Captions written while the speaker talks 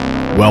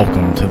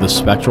Welcome to the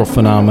Spectral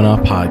Phenomena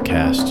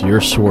Podcast,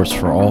 your source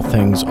for all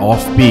things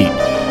offbeat,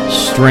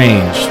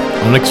 strange,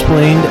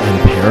 unexplained,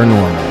 and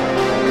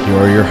paranormal. Here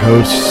are your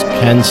hosts,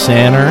 Ken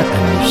Sanner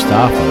and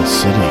Mustafa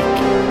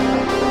Siddiq.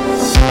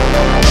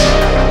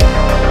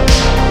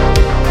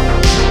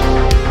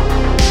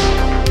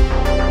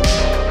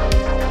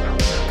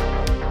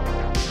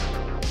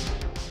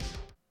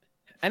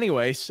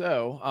 Anyway,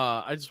 so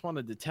I just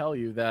wanted to tell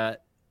you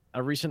that I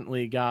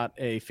recently got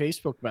a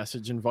Facebook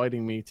message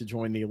inviting me to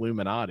join the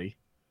Illuminati.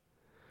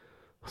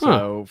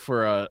 So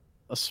for a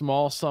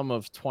small sum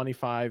of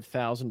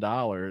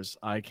 $25,000,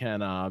 I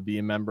can be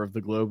a member of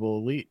the global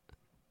elite.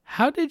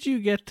 How did you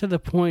get to the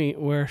point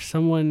where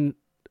someone...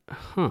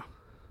 That's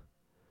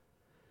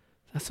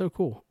so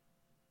cool.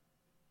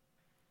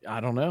 I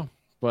don't know,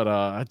 but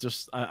I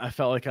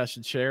felt like I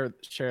should share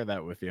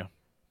that with you.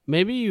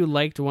 Maybe you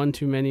liked one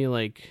too many,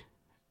 like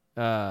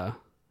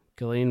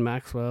Ghislaine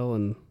Maxwell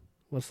and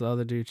what's the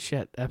other dude?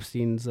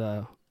 Epstein's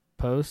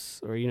posts,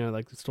 or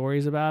like the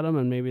stories about him,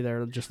 and maybe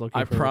they're just looking.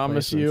 I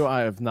promise you, I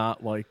have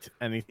not liked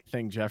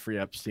anything Jeffrey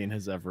Epstein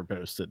has ever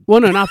posted.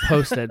 Well, no, not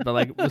posted, but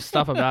like the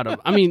stuff about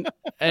him. I mean,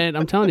 and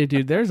I'm telling you,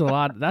 dude, that's a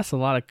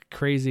lot of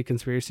crazy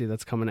conspiracy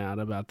that's coming out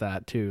about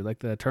that too. Like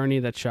the attorney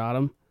that shot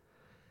him.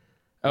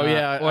 Oh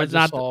yeah, or I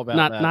just saw about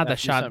that. Not that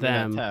shot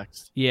them.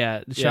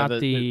 Yeah, shot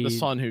the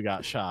son who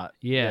got shot.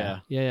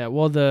 Yeah.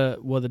 Well,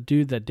 the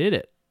dude that did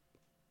it.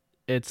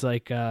 It's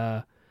like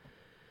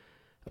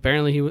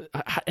apparently he was,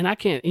 and I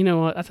can't. You know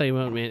what? I'll tell you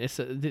what, man. It's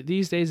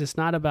these days. It's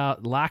not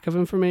about lack of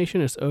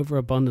information. It's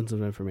overabundance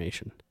of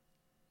information.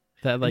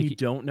 That like you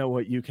don't know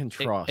what you can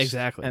trust.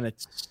 Exactly, and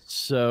it's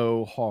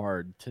so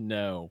hard to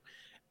know.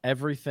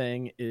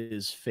 Everything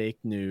is fake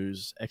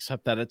news,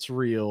 except that it's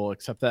real,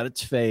 except that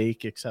it's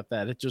fake, except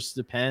that it just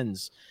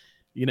depends,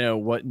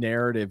 what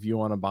narrative you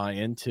want to buy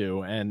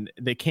into. And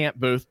they can't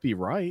both be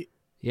right.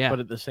 Yeah. But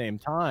at the same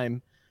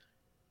time,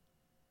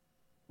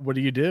 what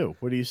do you do?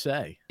 What do you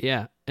say?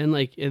 Yeah. And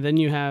then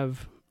you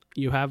have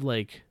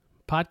like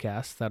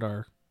podcasts that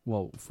are,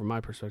 well, from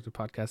my perspective,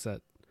 podcasts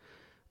that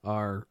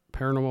are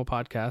paranormal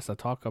podcasts that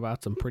talk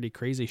about some pretty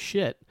crazy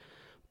shit.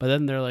 But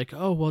then they're like,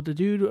 oh, well, the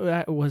dude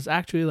was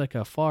actually like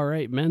a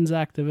far-right men's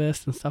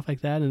activist and stuff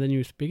like that. And then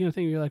you're speaking of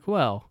things, you're like,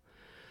 well,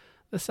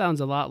 this sounds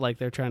a lot like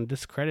they're trying to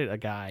discredit a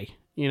guy,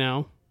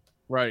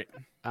 Right.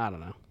 I don't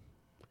know.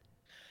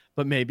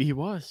 But maybe he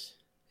was.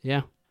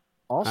 Yeah.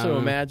 Also,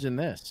 imagine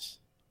this.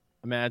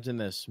 Imagine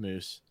this,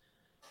 Moose.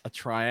 A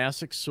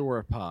Triassic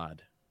sauropod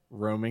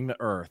roaming the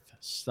earth,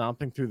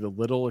 stomping through the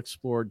little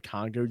explored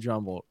Congo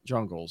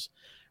jungles,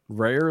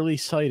 rarely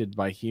sighted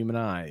by human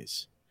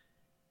eyes.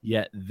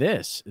 Yet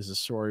this is a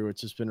story which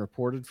has been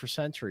reported for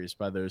centuries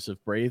by those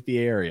who've braved the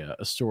area,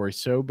 a story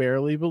so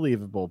barely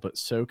believable but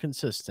so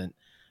consistent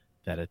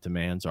that it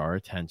demands our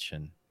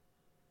attention.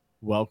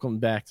 Welcome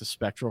back to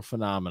Spectral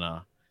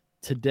Phenomena.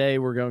 Today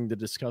we're going to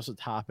discuss a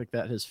topic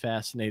that has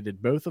fascinated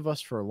both of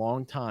us for a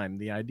long time,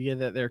 the idea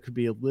that there could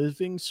be a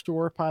living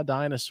sauropod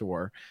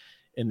dinosaur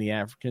in the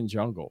African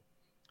jungle.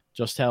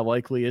 Just how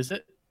likely is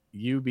it?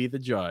 You be the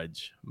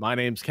judge. My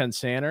name's Ken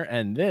Sanner,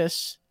 and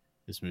this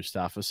is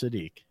Mustafa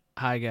Siddiq.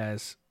 Hi,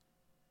 guys.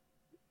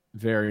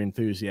 Very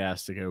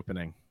enthusiastic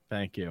opening.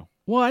 Thank you.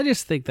 Well, I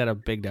just think that a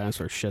big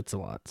dinosaur shits a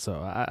lot, so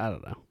I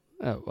don't know.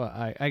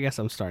 Well, I guess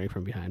I'm starting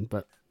from behind,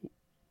 but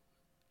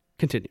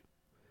continue.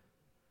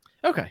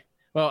 Okay.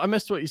 Well, I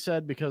missed what you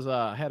said because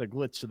I had a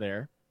glitch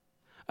there.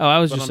 Oh, I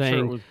was just saying,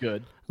 sure it was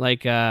good.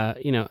 Like a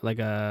big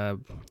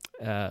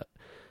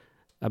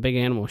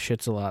animal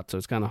shits a lot, so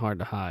it's kind of hard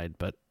to hide,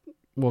 but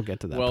we'll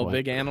get to that point. Well,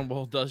 big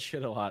animal does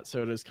shit a lot,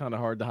 so it is kind of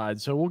hard to hide.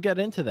 So we'll get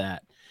into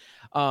that.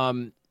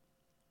 And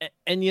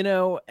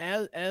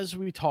as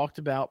we talked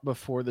about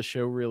before the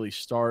show really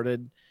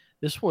started,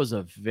 this was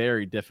a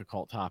very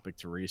difficult topic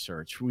to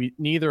research.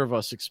 Neither of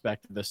us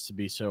expected this to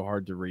be so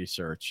hard to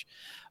research.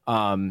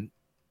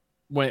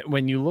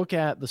 When you look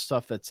at the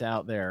stuff that's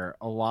out there,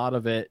 a lot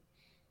of it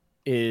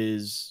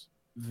is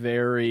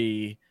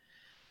very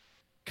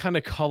kind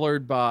of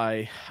colored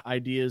by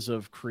ideas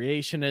of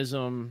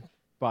creationism,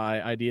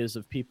 by ideas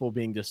of people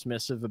being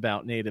dismissive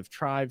about native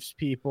tribes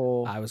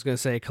people. I was going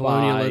to say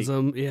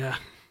colonialism. Yeah.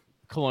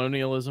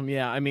 Colonialism.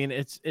 Yeah. I mean,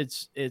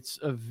 it's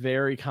a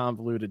very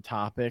convoluted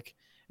topic.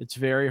 It's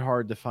very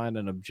hard to find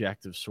an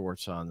objective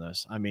source on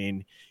this. I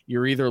mean,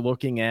 you're either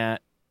looking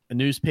at a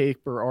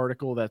newspaper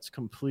article that's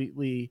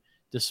completely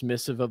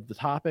dismissive of the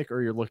topic,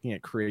 or you're looking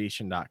at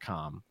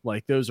creation.com.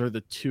 Like, those are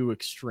the two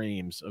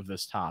extremes of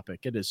this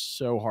topic. It is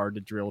so hard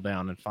to drill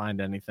down and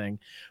find anything.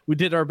 We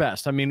did our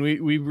best. I mean,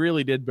 we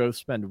really did both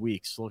spend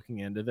weeks looking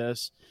into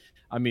this.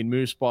 I mean,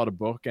 Moose bought a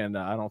book, and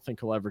I don't think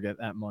he'll ever get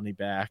that money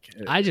back.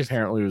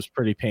 Apparently it was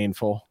pretty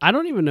painful. I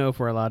don't even know if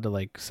we're allowed to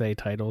like say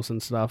titles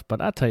and stuff, but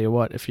I'll tell you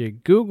what, if you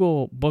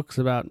Google books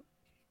about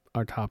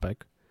our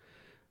topic,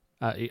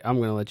 I'm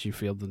going to let you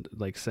feel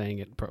like saying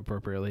it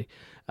appropriately.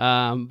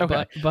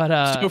 Okay.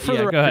 But so for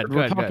the record, go ahead.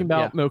 We're talking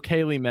about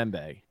Mokele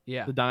Membe,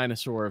 yeah, the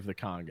dinosaur of the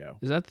Congo.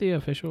 Is that the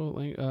official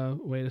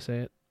way to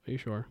say it? Are you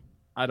sure?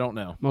 I don't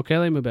know.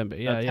 Mokele Mbembe.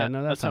 Yeah,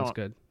 no, that sounds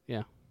good.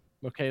 Yeah.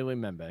 Mokele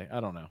Membe. I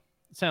don't know.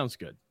 It sounds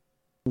good.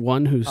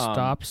 One who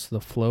stops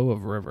the flow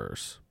of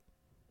rivers.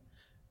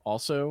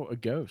 Also a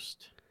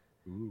ghost.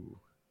 Ooh.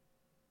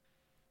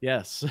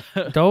 Yes.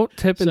 Don't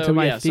tip into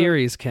my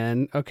theories,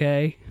 Ken.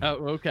 Okay. Oh,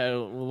 okay.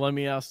 Well, let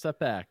me step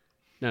back.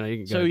 No, you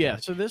can go. So yeah,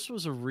 so this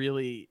was a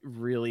really,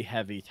 really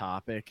heavy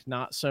topic.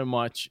 Not so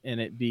much in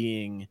it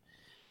being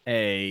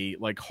a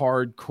like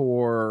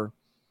hardcore,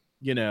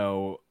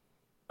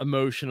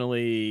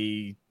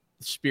 emotionally,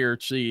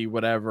 spiritually,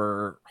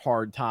 whatever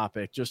hard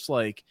topic. Just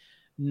like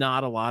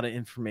not a lot of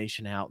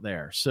information out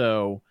there.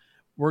 So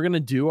we're gonna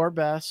do our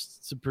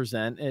best to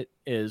present it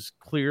as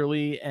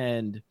clearly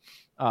and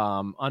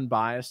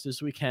unbiased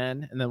as we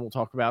can, and then we'll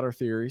talk about our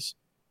theories.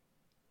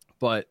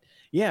 But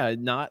yeah,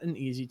 not an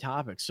easy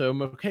topic. So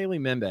Mokele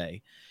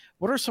Membe,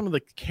 what are some of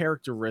the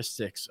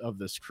characteristics of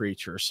this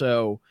creature?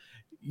 So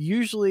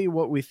usually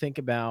what we think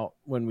about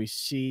when we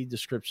see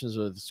descriptions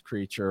of this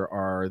creature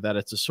are that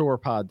it's a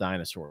sauropod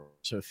dinosaur.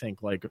 So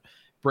think like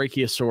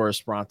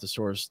Brachiosaurus,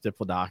 Brontosaurus,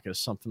 Diplodocus,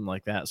 something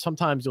like that.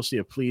 Sometimes you'll see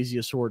a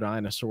plesiosaur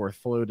dinosaur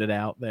floated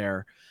out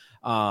there.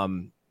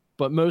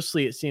 But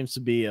mostly it seems to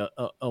be a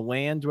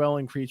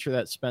land-dwelling creature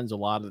that spends a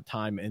lot of the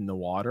time in the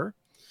water.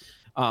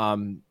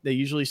 They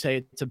usually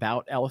say it's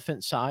about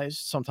elephant size.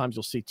 Sometimes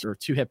you'll see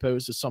two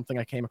hippos is something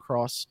I came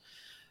across.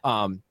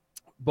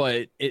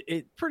 But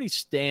it's pretty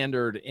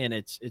standard in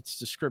its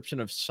description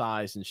of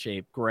size and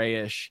shape,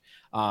 grayish.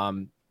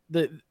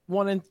 The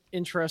one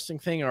interesting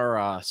thing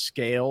are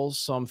scales.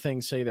 Some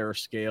things say there are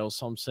scales.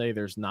 Some say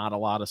there's not a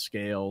lot of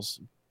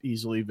scales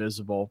easily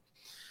visible.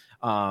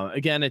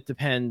 Again, it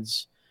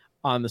depends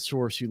on the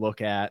source you look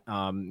at.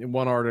 In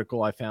one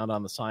article I found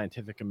on the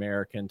Scientific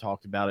American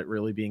talked about it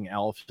really being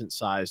elephant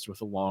sized with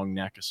a long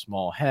neck, a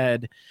small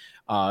head.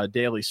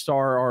 Daily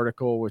Star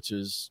article, which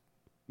is,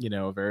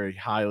 a very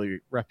highly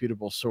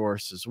reputable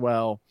source as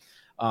well,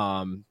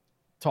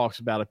 talks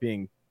about it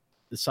being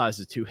the size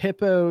of two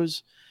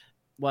hippos,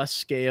 less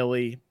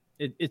scaly.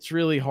 It's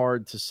really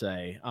hard to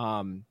say.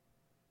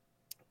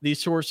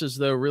 These sources,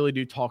 though, really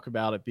do talk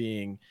about it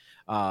being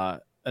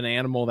an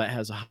animal that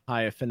has a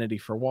high affinity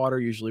for water.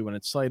 Usually when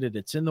it's sighted,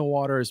 it's in the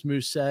water. As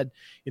Moose said,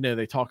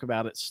 they talk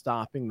about it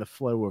stopping the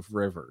flow of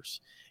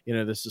rivers.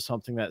 This is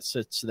something that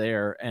sits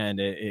there and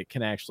it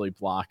can actually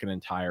block an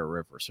entire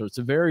river. So it's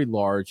a very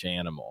large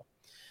animal.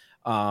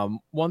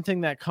 One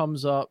thing that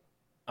comes up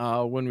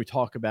when we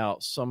talk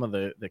about some of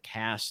the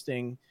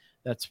casting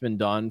that's been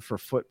done for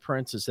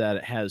footprints is that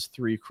it has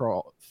three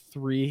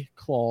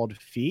clawed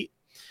feet.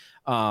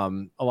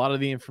 A lot of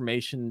the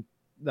information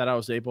that I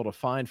was able to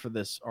find for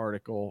this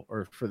article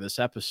or for this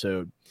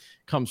episode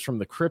comes from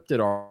the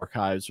Cryptid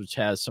Archives, which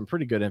has some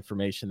pretty good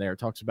information there. It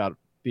talks about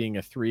being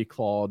a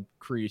three-clawed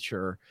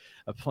creature,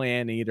 a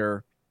plant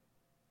eater,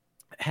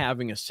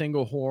 having a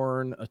single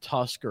horn, a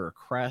tusk, or a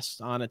crest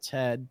on its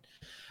head.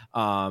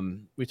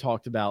 We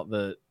talked about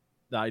the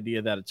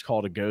idea that it's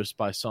called a ghost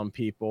by some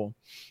people.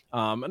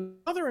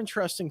 Another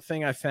interesting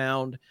thing I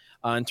found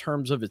in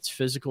terms of its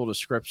physical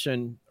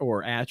description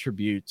or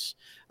attributes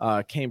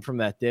came from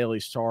that Daily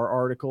Star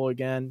article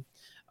again.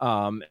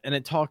 And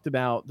it talked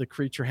about the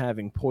creature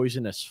having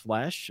poisonous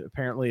flesh.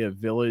 Apparently a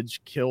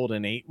village killed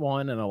and ate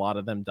one, and a lot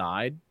of them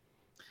died.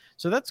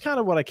 So that's kind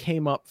of what I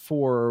came up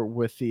for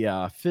with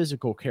the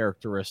physical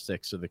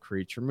characteristics of the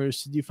creature.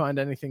 Moose, did you find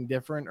anything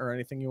different or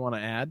anything you want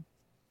to add?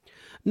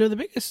 No, the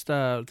biggest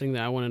thing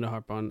that I wanted to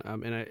harp on,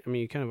 and I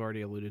mean, you kind of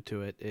already alluded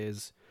to it,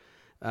 is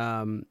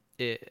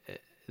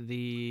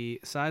the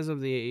size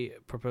of the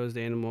proposed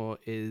animal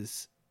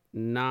is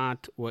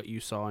not what you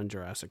saw in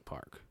Jurassic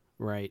Park,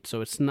 right?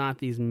 So it's not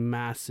these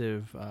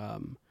massive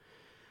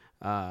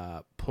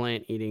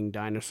plant-eating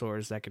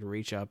dinosaurs that could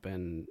reach up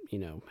and,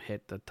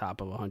 hit the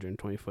top of a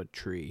 120-foot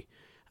tree,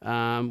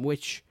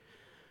 which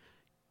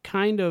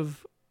kind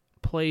of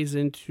plays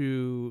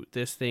into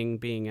this thing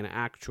being an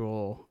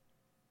actual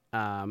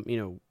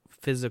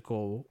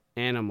physical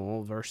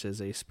animal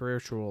versus a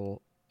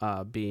spiritual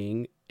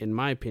being, in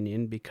my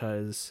opinion,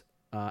 because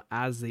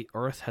as the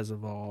earth has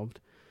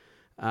evolved,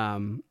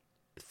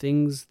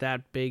 things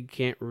that big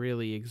can't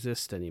really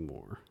exist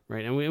anymore,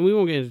 right? And we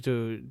won't get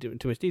into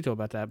too much detail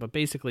about that, but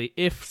basically,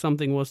 if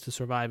something was to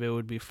survive, it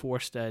would be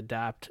forced to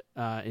adapt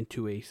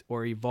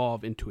or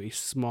evolve into a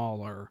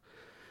smaller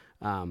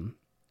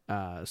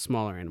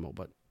animal.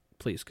 But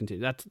please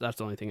continue. That's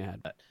the only thing I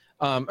had.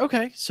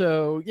 Okay,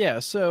 so yeah,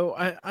 so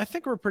I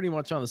think we're pretty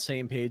much on the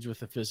same page with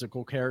the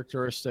physical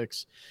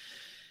characteristics.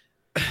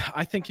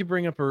 I think you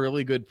bring up a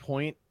really good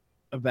point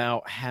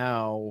about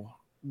how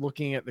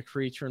looking at the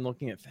creature and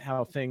looking at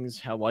how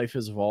life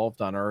has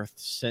evolved on Earth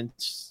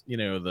since,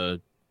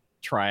 the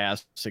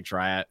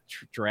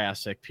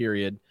Jurassic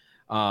period,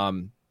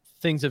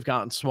 things have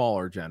gotten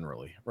smaller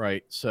generally,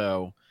 right?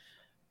 So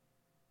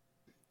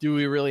do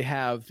we really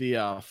have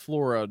the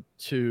flora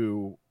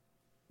to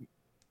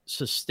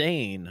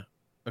sustain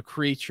a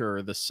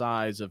creature the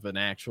size of an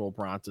actual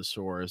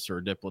Brontosaurus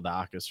or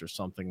Diplodocus or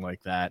something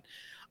like that?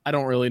 I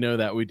don't really know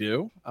that we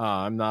do.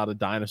 I'm not a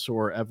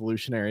dinosaur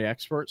evolutionary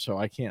expert, so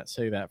I can't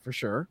say that for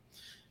sure.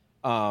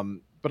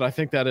 But I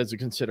think that is a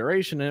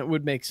consideration, and it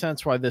would make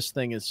sense why this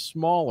thing is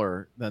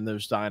smaller than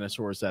those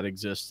dinosaurs that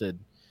existed,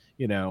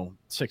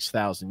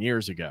 6,000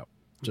 years ago.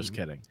 Just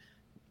kidding.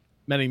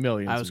 Many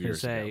millions I was of going to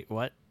years say, ago.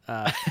 what?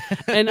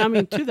 And I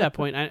mean, to that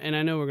point, and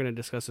I know we're going to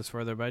discuss this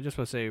further, but I just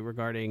want to say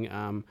regarding,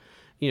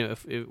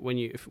 if when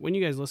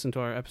you guys listened to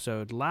our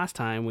episode last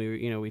time,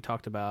 we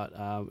talked about,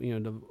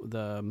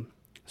 the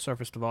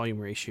surface to volume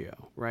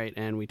ratio, right?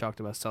 And we talked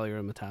about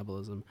cellular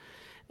metabolism,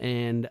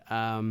 and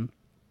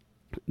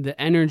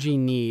the energy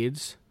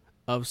needs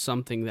of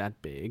something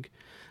that big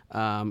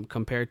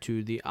compared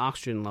to the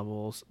oxygen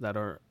levels that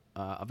are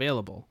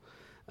available.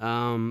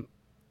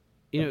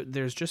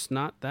 There's just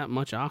not that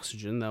much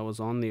oxygen that was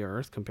on the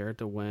Earth compared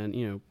to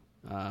when,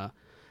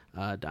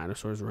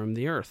 dinosaurs roamed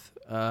the Earth.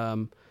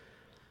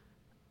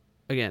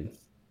 Again,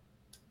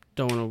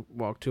 don't want to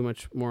walk too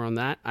much more on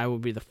that. I will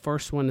be the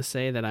first one to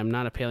say that I'm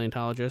not a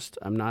paleontologist.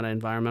 I'm not an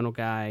environmental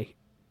guy.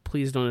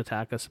 Please don't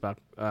attack us about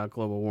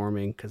global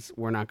warming, because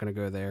we're not going to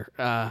go there.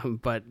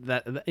 But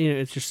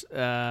it's just.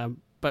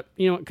 But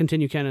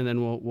continue, Ken, and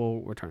then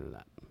we'll return to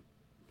that.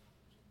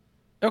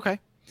 Okay,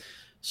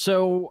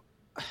 so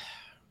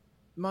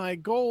my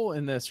goal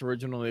in this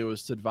originally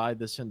was to divide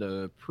this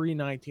into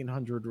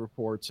pre-1900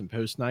 reports and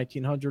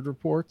post-1900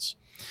 reports.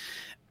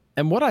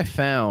 And what I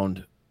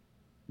found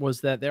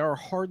was that there are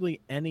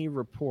hardly any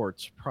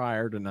reports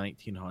prior to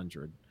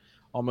 1900.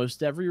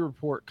 Almost every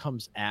report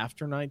comes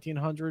after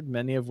 1900,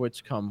 many of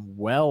which come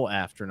well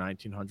after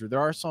 1900. There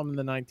are some in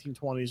the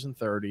 1920s and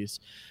 30s.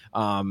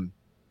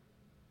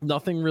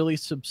 Nothing really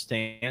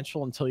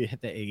substantial until you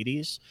hit the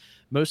 80s.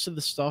 Most of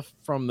the stuff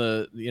from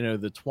the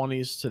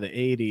 20s to the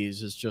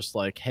 80s is just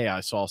like, hey, I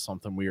saw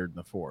something weird in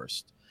the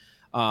forest.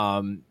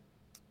 To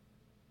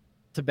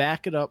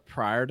back it up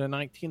prior to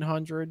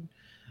 1900,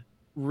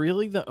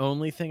 really the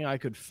only thing I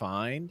could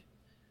find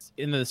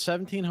in the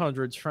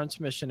 1700s, French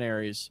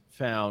missionaries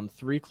found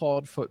 3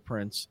 clawed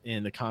footprints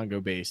in the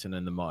Congo Basin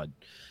in the mud.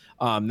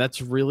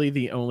 That's really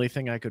the only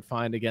thing I could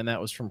find. Again,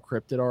 that was from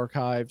cryptid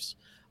archives.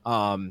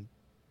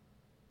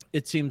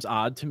 It seems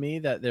odd to me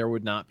that there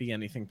would not be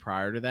anything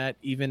prior to that,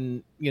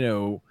 even,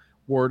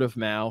 word of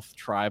mouth,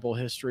 tribal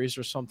histories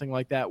or something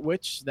like that,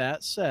 which,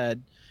 that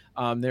said,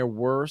 there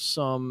were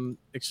some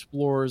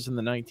explorers in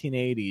the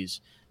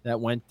 1980s that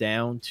went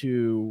down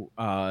to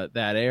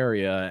that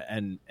area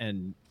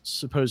and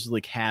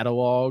supposedly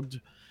cataloged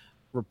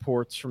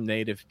reports from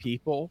native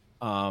people.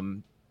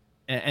 And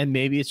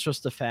maybe it's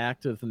just a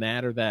fact of the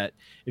matter that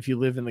if you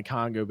live in the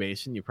Congo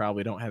Basin, you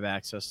probably don't have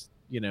access,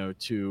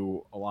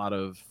 to a lot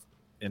of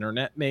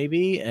internet,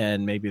 maybe,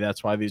 and maybe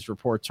that's why these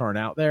reports aren't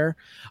out there.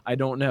 I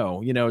don't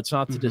know. It's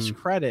not to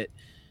discredit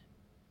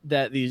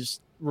that these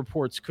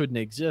reports couldn't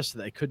exist,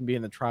 that they couldn't be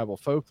in the tribal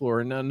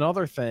folklore. And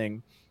another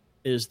thing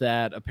is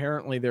that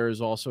apparently there is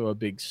also a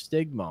big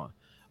stigma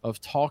of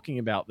talking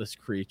about this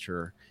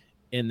creature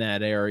in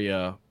that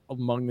area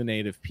among the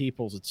native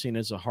peoples. It's seen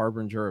as a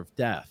harbinger of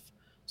death.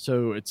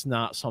 So it's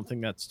not something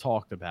that's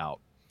talked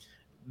about.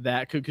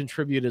 That could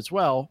contribute as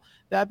well.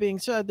 That being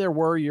said, there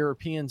were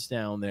Europeans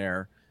down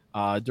there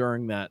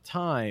during that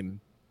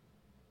time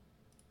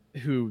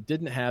who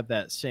didn't have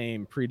that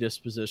same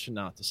predisposition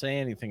not to say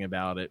anything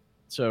about it.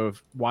 So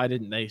why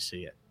didn't they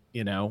see it?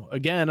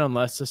 Again,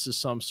 unless this is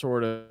some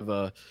sort of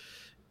a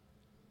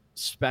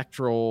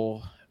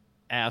spectral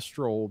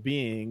astral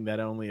being that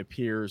only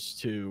appears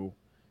to,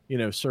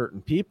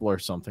 certain people or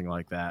something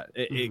like that.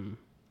 It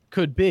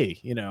could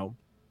be,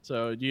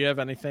 So do you have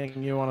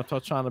anything you want to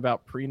touch on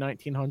about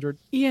pre-1900?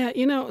 Yeah,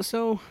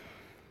 so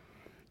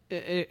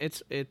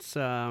it's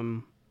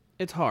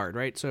hard,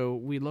 right? So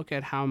we look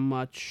at how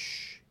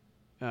much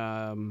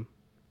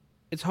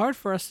it's hard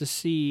for us to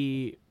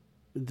see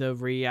the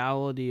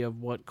reality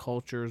of what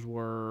cultures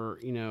were,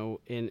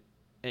 in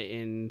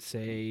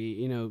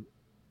say,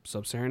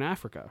 sub-Saharan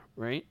Africa,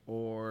 right?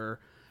 Or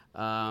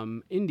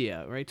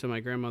India, right? So my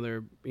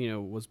grandmother,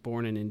 was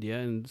born in India,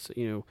 and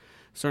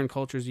certain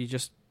cultures you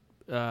just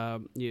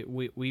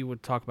we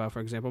would talk about, for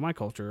example, my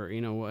culture,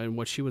 and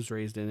what she was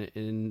raised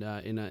in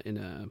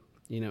a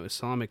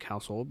Islamic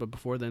household, but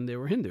before then they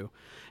were Hindu,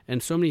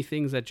 and so many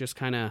things that just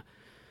kind of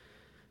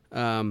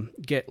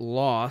get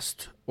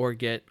lost or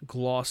get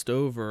glossed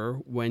over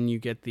when you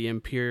get the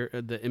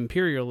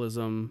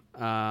imperialism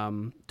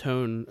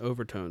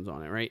overtones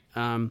on it, right?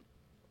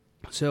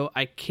 So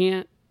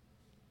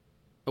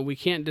we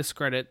can't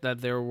discredit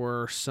that there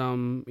were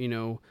some,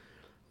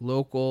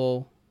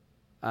 local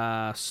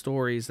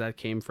stories that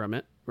came from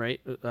it,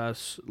 right?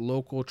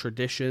 Local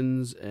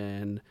traditions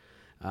and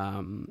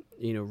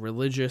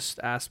religious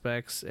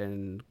aspects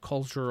and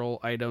cultural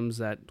items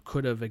that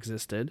could have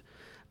existed.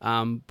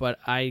 But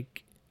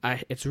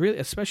it's really,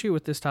 especially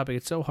with this topic,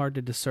 it's so hard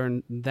to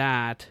discern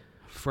that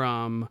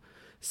from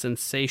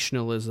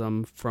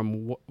sensationalism,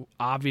 from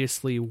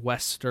obviously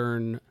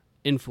Western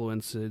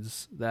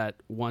influences that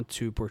want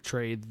to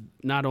portray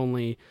not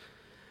only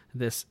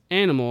this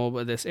animal,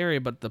 but this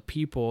area, but the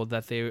people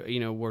that they,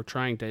 were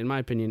trying to, in my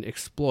opinion,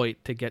 exploit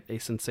to get a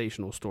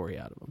sensational story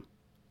out of them.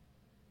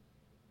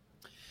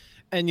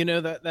 And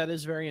that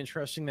is very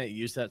interesting that you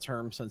use that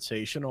term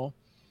sensational,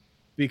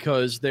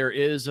 because there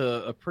is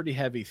a pretty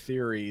heavy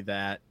theory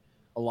that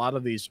a lot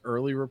of these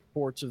early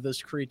reports of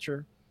this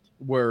creature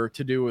were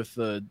to do with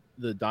the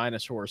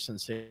dinosaur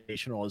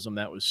sensationalism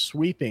that was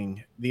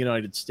sweeping the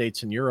United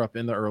States and Europe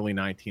in the early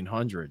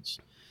 1900s.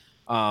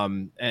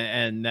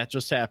 And that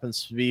just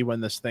happens to be when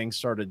this thing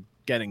started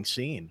getting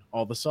seen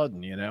all of a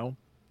sudden,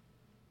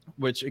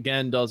 which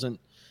again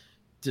doesn't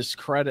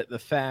discredit the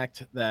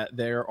fact that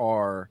there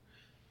are,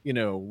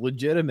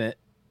 legitimate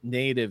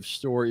native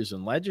stories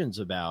and legends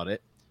about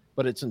it,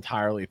 but it's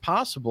entirely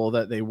possible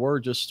that they were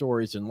just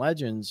stories and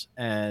legends,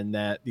 and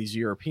that these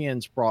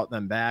Europeans brought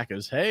them back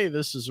as, hey,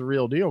 this is a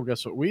real deal.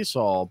 Guess what we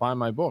saw? Buy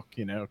my book,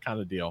 kind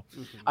of deal.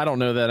 Mm-hmm. I don't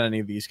know that any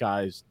of these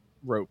guys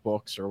wrote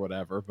books or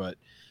whatever, but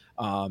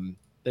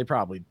they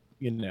probably,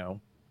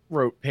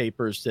 wrote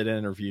papers, did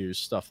interviews,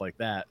 stuff like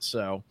that.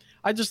 So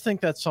I just think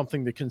that's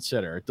something to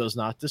consider. It does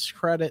not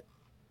discredit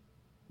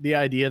the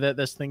idea that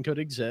this thing could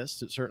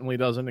exist. It certainly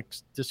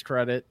doesn't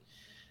discredit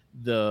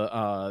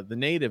the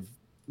native,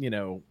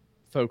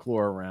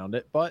 folklore around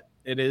it, but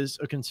it is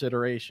a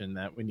consideration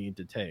that we need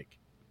to take.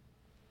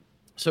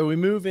 So we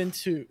move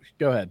into,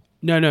 go ahead.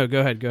 No,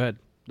 go ahead. That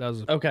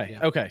was okay.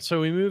 Yeah. Okay. So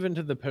we move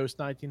into the post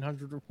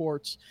 1900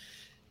 reports.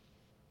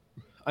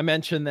 I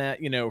mentioned that,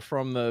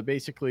 from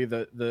basically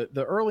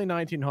the early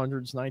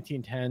 1900s,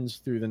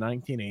 1910s through the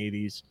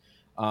 1980s,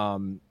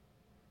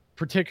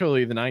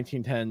 particularly the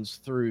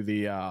 1910s through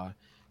the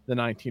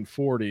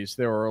 1940s,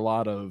 there were a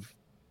lot of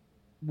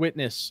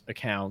witness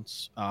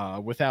accounts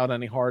without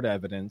any hard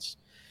evidence.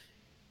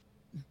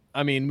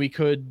 I mean, we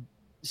could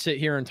sit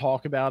here and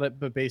talk about it,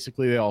 but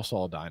basically they all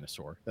saw a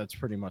dinosaur. That's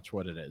pretty much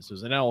what it is. It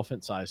was an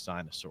elephant-sized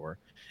dinosaur.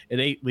 It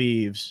ate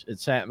leaves, it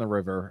sat in the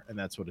river, and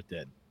that's what it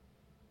did.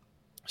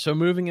 So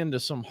moving into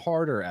some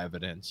harder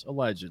evidence,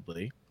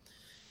 allegedly,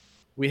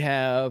 we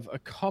have a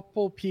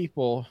couple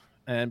people,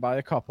 and by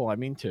a couple I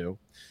mean two,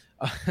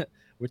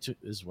 which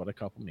is what a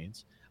couple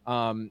means,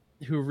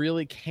 who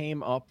really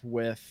came up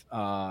with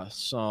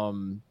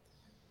some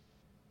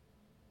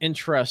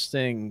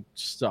interesting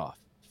stuff.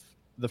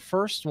 The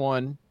first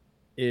one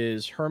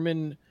is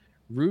Herman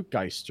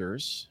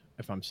Rootgeisters,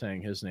 if I'm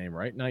saying his name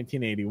right,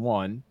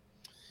 1981.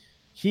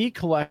 He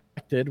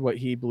collected what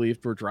he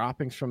believed were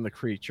droppings from the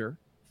creature,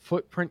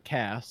 footprint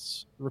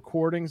casts,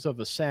 recordings of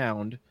the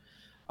sound,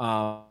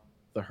 the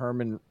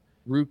Herman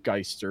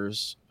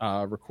Rootgeisters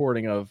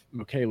recording of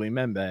Mokele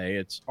Membe.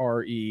 It's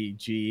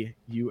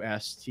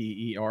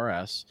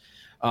Regusters.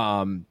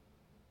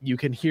 You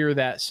can hear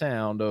that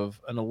sound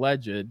of an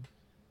alleged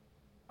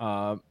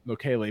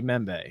Mokele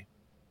Membe.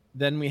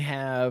 Then we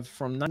have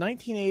from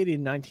 1980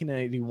 to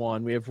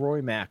 1981, we have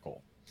Roy Mackal.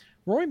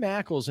 Roy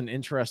Mackal is an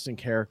interesting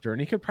character, and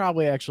he could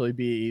probably actually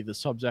be the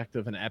subject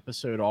of an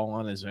episode all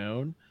on his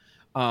own,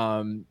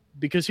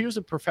 because he was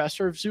a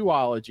professor of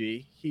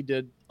zoology. He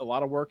did a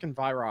lot of work in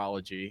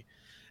virology,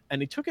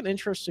 and he took an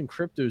interest in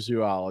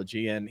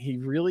cryptozoology, and he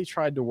really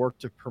tried to work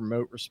to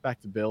promote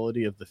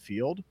respectability of the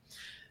field.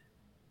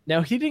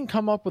 Now, he didn't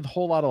come up with a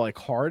whole lot of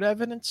hard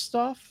evidence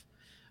stuff,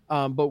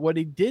 but what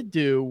he did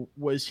do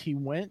was he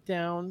went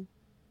down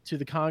to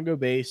the Congo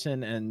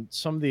Basin and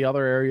some of the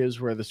other areas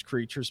where this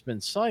creature's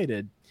been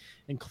sighted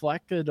and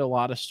collected a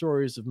lot of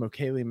stories of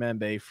Mokele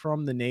Membe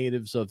from the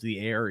natives of the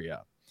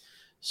area.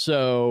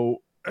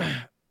 So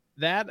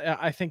that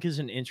I think is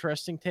an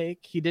interesting take.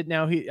 He did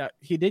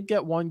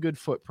get one good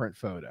footprint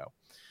photo.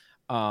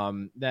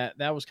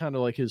 That was kind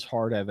of like his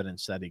hard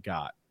evidence that he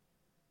got.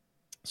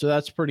 So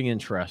that's pretty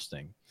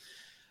interesting.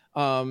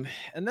 And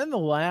then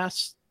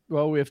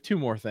we have two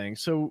more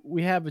things. So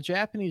we have a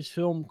Japanese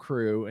film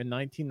crew in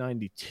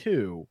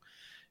 1992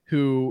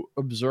 who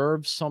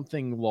observed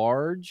something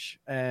large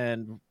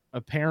and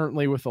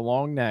apparently with a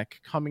long neck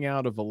coming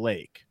out of a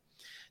lake.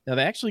 Now,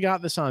 they actually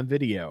got this on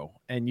video,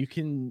 and you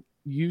can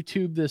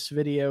YouTube this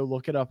video,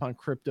 look it up on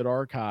Cryptid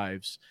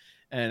Archives,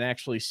 and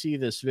actually see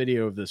this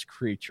video of this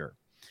creature.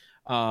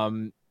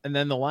 And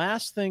then the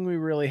last thing we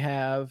really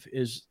have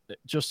is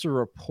just a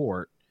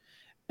report.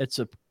 It's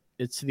the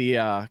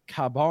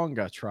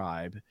Kabonga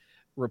tribe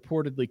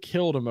reportedly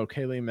killed a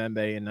Mokele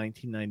Membe in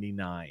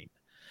 1999.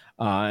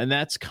 And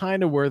that's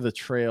kind of where the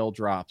trail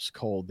drops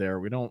cold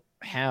there. We don't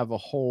have a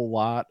whole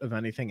lot of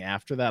anything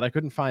after that. I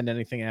couldn't find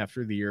anything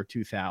after the year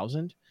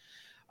 2000,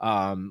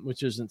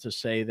 which isn't to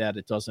say that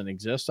it doesn't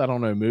exist. I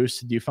don't know, Moose,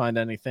 did you find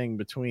anything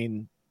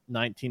between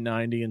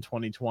 1990 and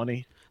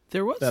 2020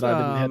 there was that I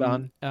didn't hit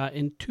on?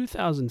 In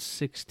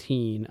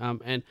 2016,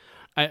 and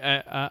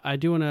I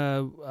do want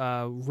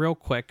to real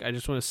quick, I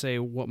just want to say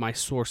what my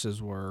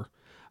sources were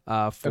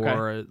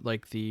for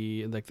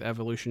the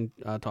evolution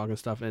talk and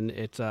stuff, and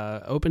it's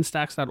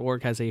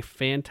OpenStax.org has a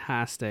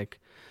fantastic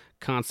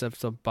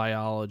concepts of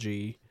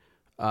biology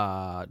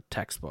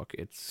textbook.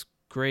 It's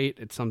great.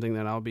 It's something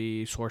that I'll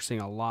be sourcing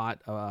a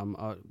lot.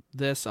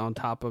 This on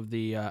top of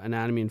the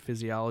anatomy and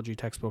physiology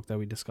textbook that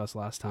we discussed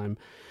last time.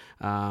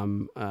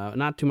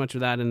 Not too much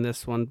of that in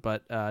this one,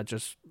 but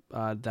just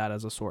that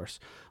as a source.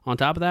 On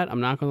top of that, I'm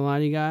not going to lie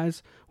to you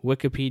guys,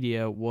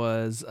 Wikipedia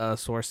was a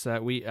source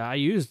that I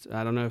used.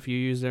 I don't know if you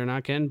used it or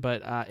not, Ken,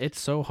 but it's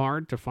so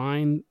hard to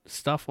find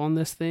stuff on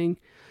this thing.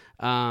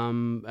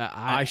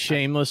 I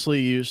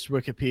shamelessly used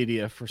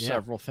Wikipedia for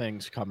several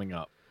things coming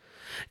up.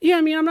 Yeah,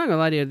 I mean, I'm not gonna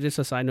lie to you. Just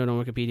a side note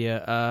on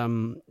Wikipedia.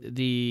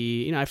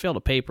 I failed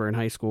a paper in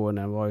high school, and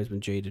I've always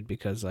been jaded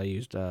because I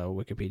used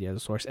Wikipedia as a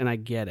source, and I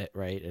get it,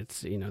 right?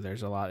 It's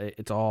there's a lot.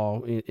 It's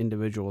all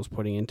individuals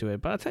putting into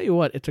it, but I'll tell you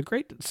what, it's a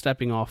great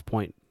stepping off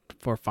point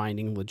for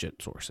finding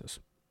legit sources,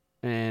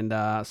 and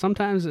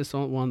sometimes it's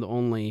one of the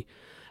only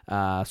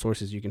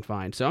sources you can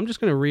find. So I'm just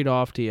gonna read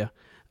off to you.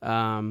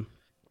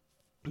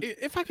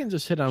 If I can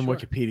just hit on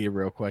Wikipedia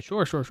real quick.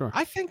 Sure.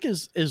 I think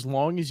as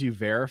long as you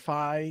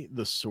verify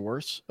the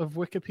source of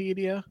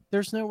Wikipedia,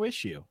 there's no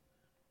issue.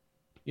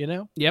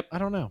 Yep. I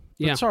don't know.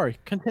 But sorry,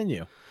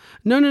 continue.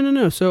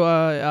 No.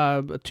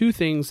 So, two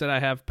things that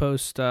I have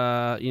post,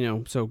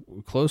 so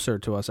closer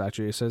to us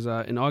actually. It says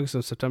in August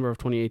and September of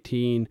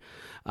 2018,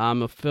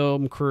 a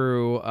film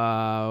crew,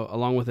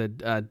 along with a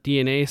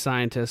DNA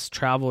scientist,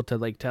 traveled to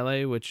Lake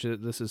Tele, which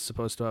this is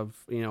supposed to have,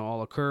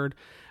 all occurred.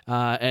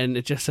 And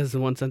it just says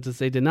in one sentence,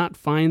 they did not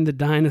find the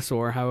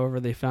dinosaur. However,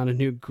 they found a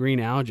new green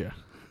algae.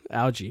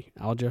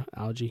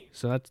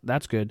 So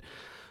that's good.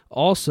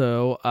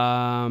 Also,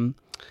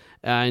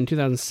 in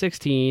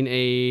 2016,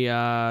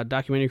 a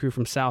documentary crew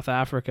from South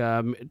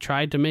Africa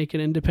tried to make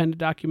an independent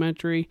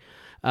documentary,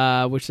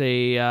 which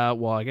they,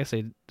 I guess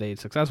they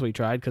successfully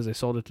tried because they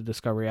sold it to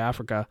Discovery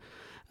Africa.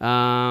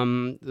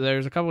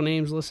 There's a couple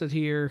names listed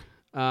here,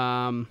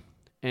 and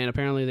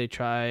apparently they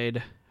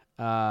tried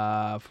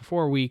for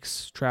 4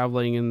 weeks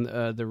traveling in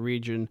the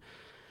region,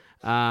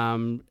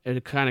 and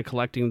kind of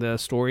collecting the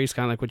stories,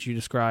 kind of like what you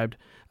described.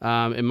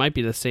 It might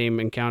be the same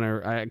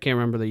encounter. I can't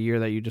remember the year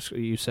that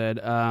you said.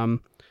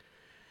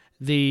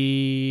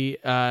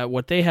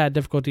 What they had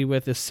difficulty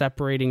with is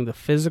separating the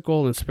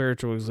physical and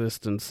spiritual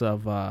existence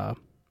of Mokele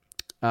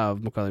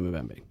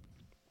Mbembe.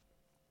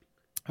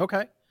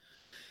 Okay.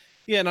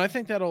 Yeah, and I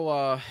think that'll.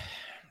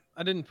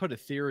 I didn't put a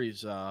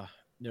theories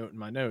note in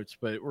my notes,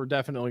 but we're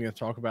definitely going to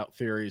talk about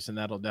theories, and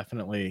that'll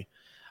definitely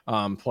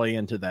play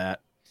into that.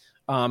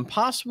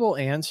 Possible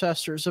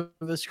ancestors of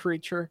this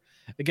creature.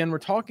 Again, we're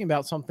talking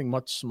about something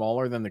much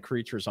smaller than the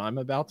creatures I'm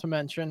about to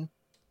mention.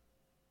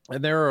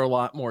 And there are a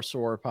lot more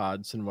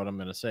sauropods than what I'm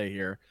going to say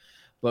here.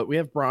 But we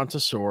have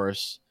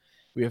Brontosaurus.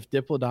 We have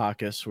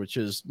Diplodocus, which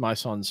is my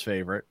son's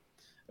favorite.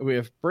 We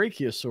have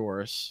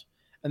Brachiosaurus.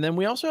 And then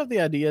we also have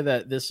the idea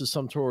that this is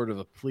some sort of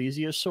a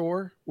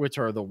plesiosaur, which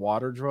are the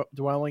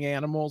water-dwelling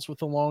animals with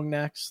the long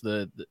necks,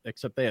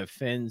 except they have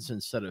fins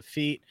instead of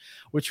feet,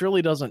 which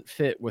really doesn't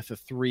fit with a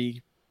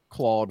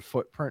three-clawed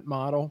footprint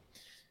model.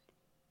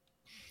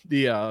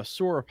 The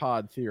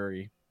sauropod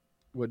theory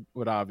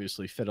would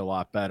obviously fit a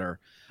lot better.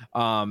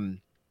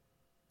 Again,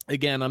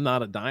 I'm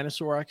not a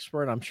dinosaur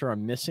expert. I'm sure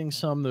I'm missing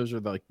some. Those are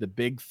the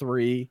big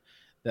three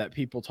that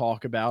people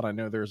talk about. I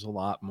know there's a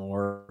lot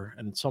more,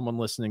 and someone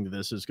listening to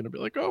this is going to be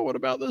like, oh, what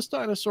about this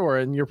dinosaur?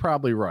 And you're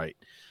probably right.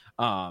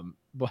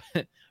 But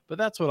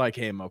that's what I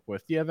came up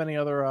with. Do you have any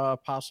other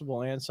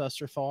possible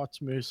ancestor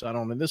thoughts, Moose? I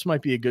don't know. This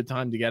might be a good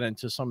time to get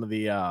into some of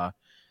the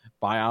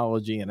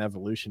biology and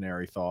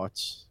evolutionary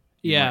thoughts.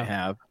 Yeah.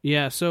 Have.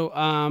 Yeah. So,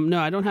 no,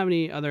 I don't have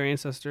any other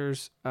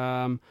ancestors.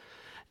 I'll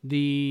let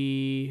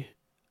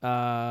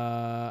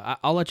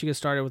you get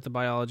started with the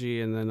biology,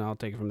 and then I'll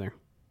take it from there.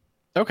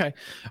 Okay.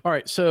 All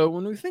right. So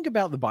when we think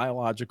about the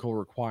biological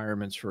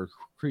requirements for a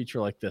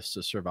creature like this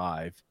to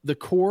survive, the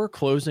core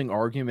closing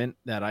argument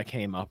that I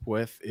came up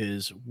with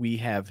is we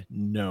have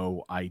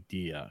no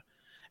idea.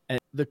 And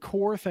the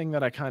core thing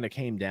that I kind of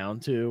came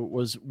down to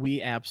was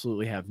we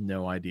absolutely have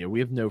no idea. We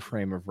have no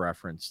frame of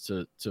reference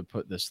to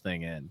put this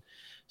thing in.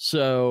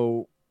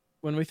 So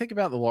when we think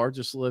about the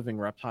largest living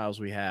reptiles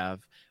we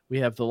have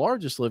the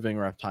largest living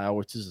reptile,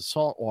 which is a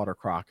saltwater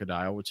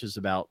crocodile, which is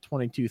about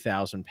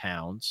 22,000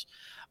 pounds.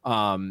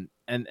 And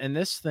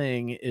this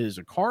thing is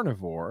a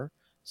carnivore,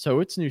 so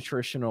its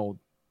nutritional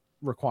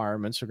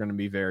requirements are going to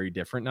be very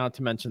different, not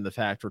to mention the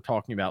fact we're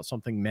talking about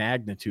something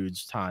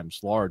magnitudes times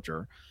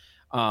larger.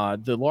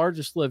 The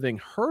largest living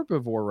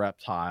herbivore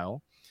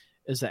reptile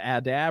is the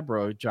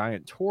Adabra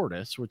giant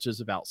tortoise, which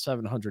is about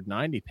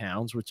 790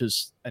 pounds, which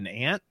is an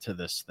ant to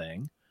this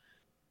thing.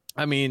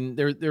 I mean,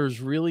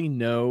 there's really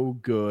no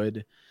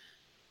good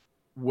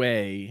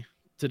way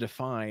to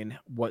define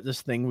what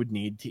this thing would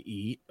need to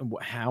eat,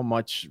 how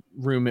much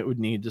room it would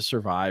need to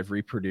survive,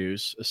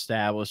 reproduce,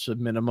 establish a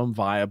minimum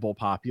viable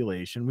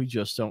population. We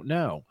just don't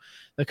know.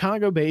 The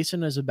Congo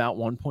Basin is about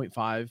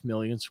 1.5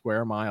 million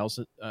square miles,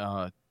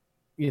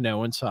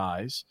 in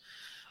size.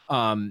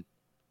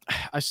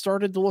 I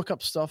started to look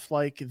up stuff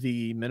like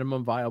the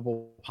minimum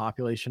viable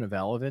population of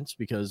elephants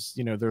because,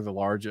 they're the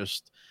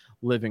largest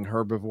living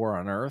herbivore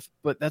on Earth,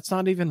 but that's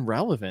not even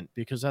relevant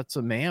because that's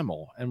a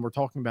mammal and we're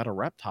talking about a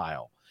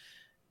reptile.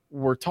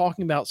 we're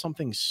talking about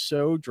something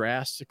so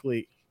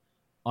drastically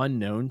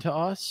unknown to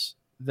us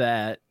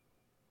that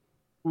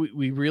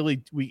we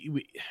really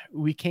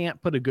we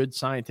can't put a good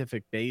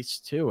scientific base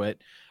to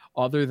it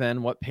other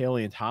than what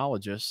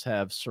paleontologists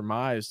have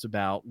surmised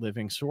about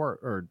living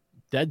or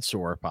dead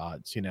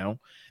sauropods.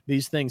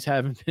 These things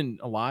haven't been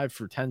alive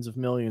for tens of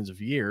millions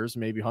of years,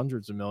 maybe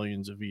hundreds of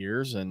millions of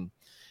years, and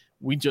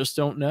we just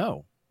don't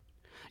know.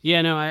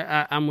 Yeah, no,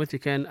 I'm with you,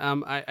 Ken.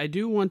 I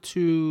do want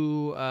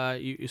to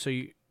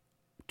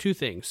two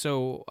things.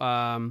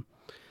 So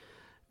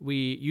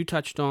you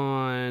touched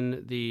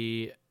on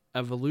the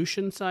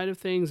evolution side of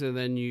things, and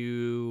then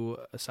you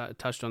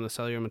touched on the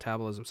cellular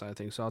metabolism side of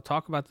things. So I'll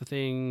talk about the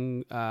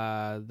thing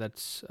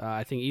that's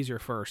I think easier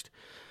first.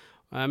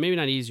 Maybe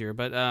not easier,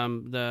 but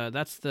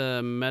that's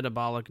the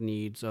metabolic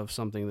needs of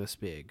something this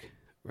big,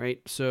 right?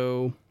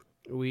 So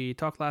we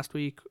talked last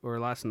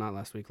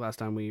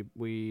time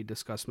we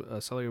discussed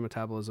cellular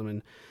metabolism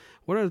and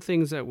what are the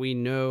things that we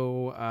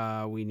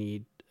know we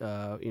need,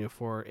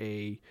 for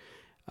a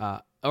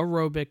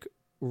aerobic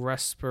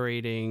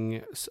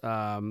respirating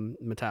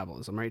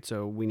metabolism, right?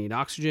 So we need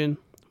oxygen,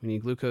 we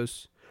need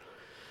glucose,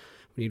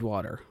 we need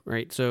water,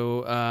 right?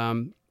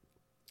 So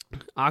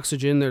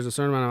oxygen, there's a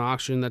certain amount of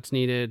oxygen that's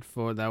needed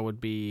that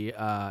would be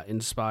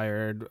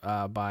inspired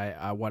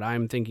by what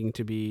I'm thinking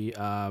to be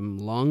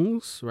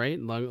lungs, right?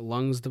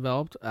 Lungs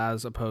developed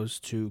as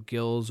opposed to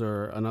gills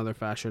or another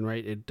fashion,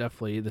 right?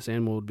 This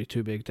animal would be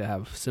too big to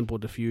have simple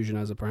diffusion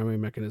as a primary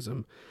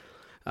mechanism.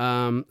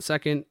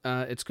 Second,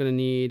 it's going to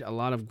need a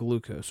lot of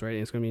glucose, right?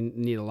 It's going to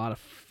need a lot of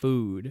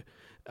food,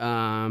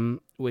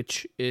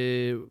 which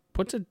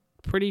puts a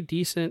pretty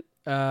decent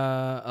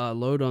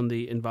load on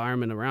the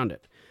environment around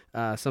it.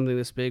 Something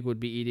this big would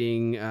be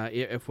eating,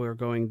 if we're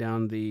going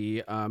down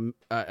the,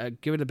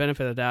 give it the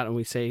benefit of the doubt and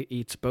we say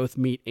eats both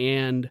meat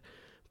and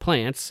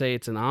plants, say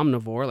it's an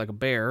omnivore like a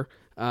bear,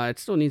 it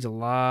still needs a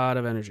lot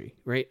of energy,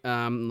 right?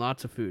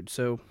 Lots of food.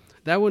 So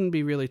that wouldn't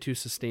be really too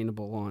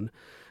sustainable on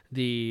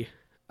the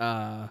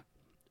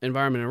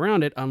environment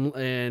around it,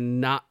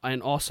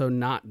 and also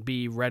not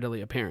be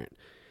readily apparent.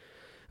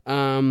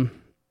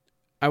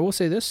 I will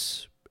say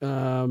this,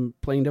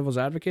 playing devil's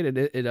advocate,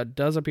 it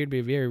does appear to be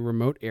a very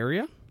remote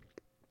area.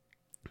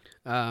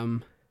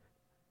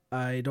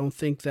 I don't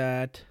think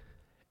that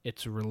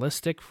it's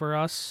realistic for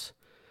us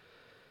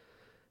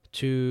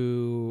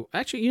to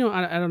actually,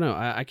 I don't know.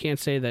 I can't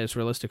say that it's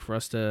realistic for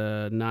us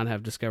to not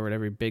have discovered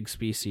every big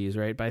species,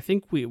 right? But I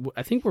think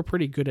we're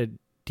pretty good at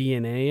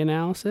DNA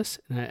analysis,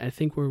 and I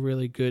think we're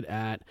really good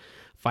at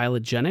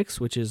phylogenetics,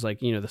 which is like,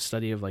 the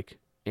study of like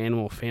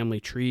animal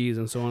family trees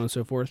and so on and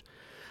so forth.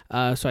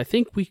 So I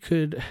think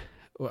people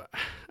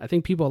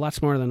a lot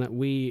smarter than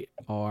we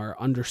are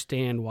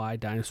understand why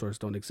dinosaurs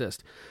don't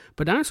exist.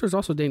 But dinosaurs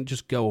also didn't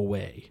just go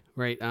away,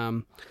 right?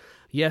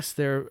 Yes,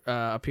 there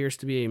appears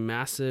to be a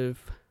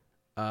massive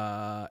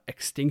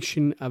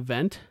extinction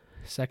event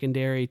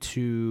secondary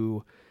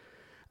to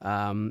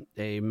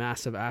a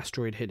massive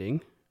asteroid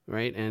hitting,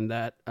 right? And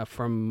that,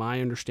 from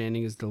my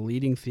understanding, is the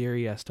leading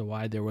theory as to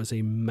why there was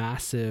a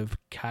massive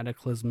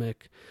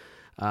cataclysmic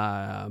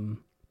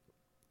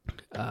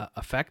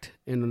effect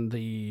in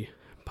the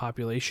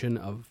population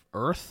of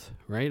Earth,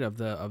 right? Of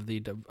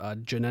the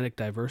genetic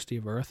diversity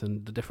of Earth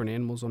and the different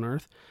animals on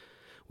Earth,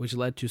 which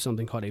led to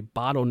something called a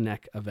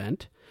bottleneck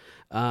event.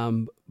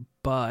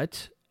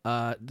 But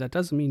that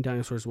doesn't mean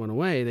dinosaurs went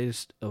away. They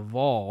just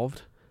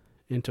evolved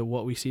into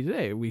what we see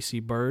today. We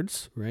see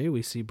birds, right?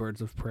 We see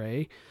birds of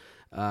prey.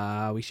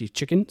 We see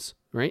chickens,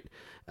 right?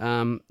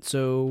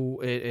 So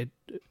it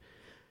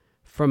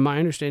from my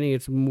understanding,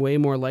 it's way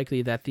more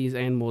likely that these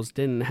animals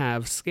didn't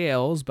have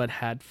scales but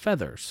had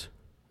feathers,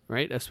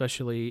 right?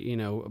 Especially,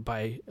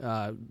 by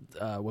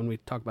when we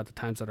talk about the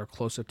times that are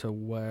closer to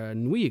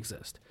when we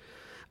exist.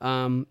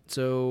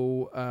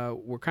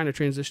 So we're kind of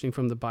transitioning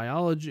from the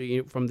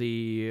biology, from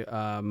the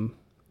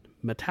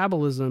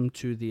metabolism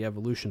to the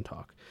evolution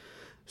talk.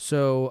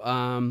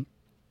 So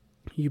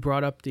you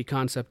brought up the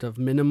concept of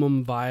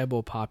minimum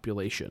viable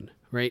population,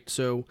 right?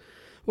 So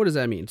what does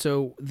that mean?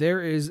 So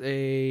there is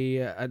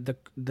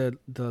the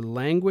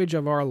language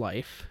of our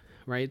life,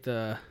 right?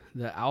 The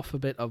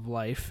alphabet of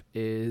life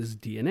is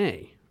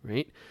DNA,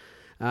 right?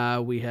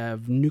 We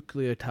have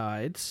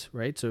nucleotides,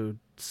 right? So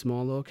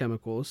small little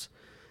chemicals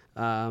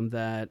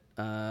that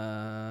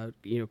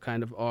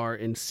kind of are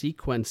in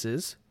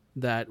sequences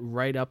that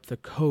write up the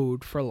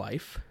code for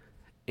life.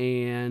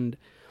 And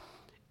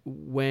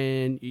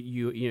when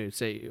you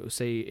say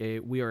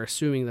we are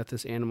assuming that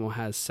this animal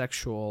has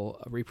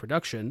sexual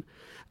reproduction,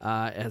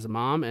 as a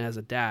mom and as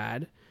a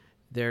dad,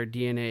 their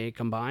DNA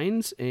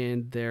combines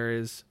and there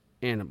is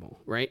animal,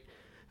 right?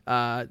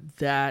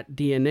 That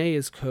DNA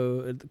is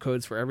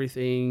codes for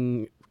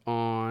everything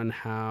on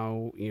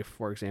how,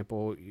 for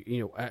example,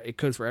 it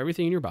codes for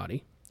everything in your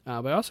body,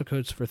 but it also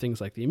codes for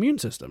things like the immune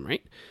system,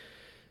 right?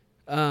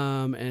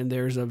 And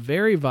there's a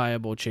very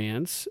viable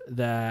chance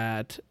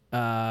that,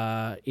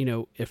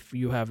 if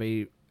you have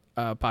a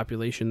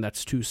population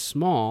that's too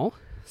small,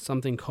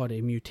 something called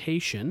a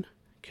mutation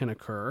can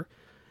occur,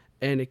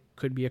 and it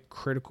could be a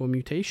critical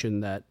mutation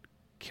that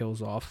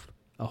kills off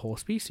a whole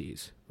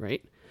species,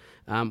 right?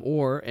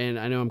 And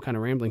I know I'm kind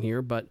of rambling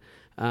here, but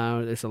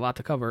there's a lot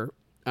to cover.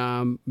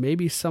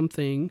 Maybe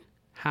something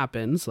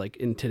happens like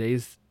in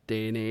today's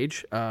day and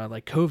age,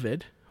 like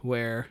COVID,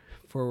 where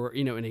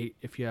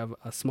if you have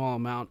a small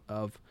amount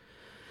of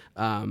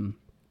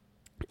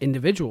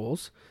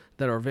individuals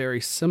that are very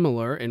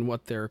similar in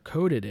what they're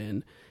coded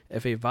in,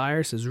 if a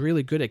virus is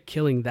really good at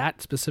killing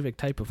that specific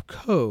type of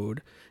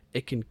code,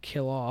 it can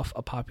kill off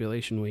a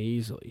population way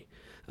easily.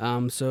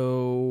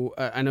 So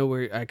I know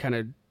I kind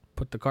of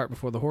put the cart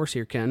before the horse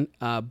here, Ken,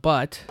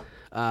 but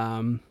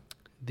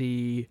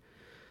the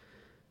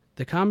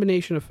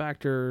combination of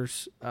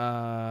factors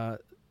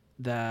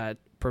that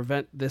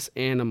prevent this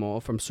animal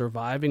from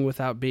surviving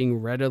without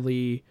being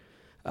readily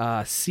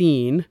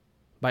seen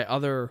by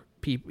other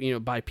people,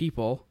 by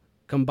people,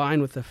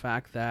 combined with the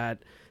fact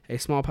that a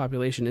small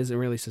population isn't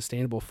really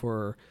sustainable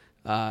for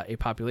a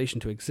population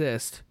to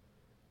exist,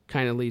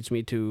 kind of leads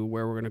me to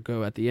where we're going to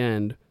go at the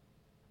end,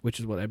 which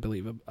is what I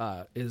believe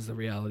is the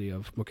reality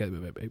of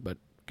Mokele. But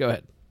go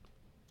ahead.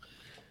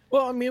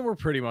 Well, I mean, we're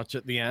pretty much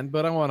at the end,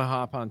 but I want to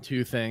hop on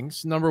two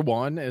things. Number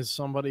one is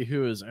somebody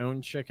who has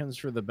owned chickens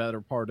for the better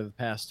part of the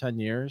past 10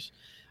 years.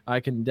 I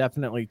can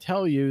definitely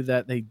tell you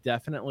that they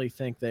definitely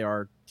think they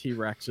are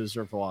T-Rexes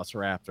or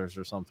Velociraptors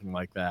or something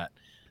like that.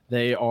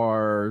 They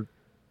are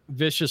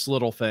vicious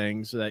little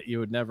things that you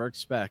would never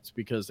expect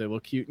because they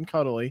look cute and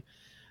cuddly,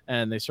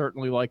 and they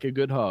certainly like a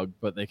good hug,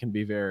 but they can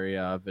be very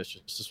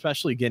vicious,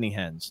 especially guinea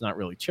hens, not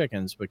really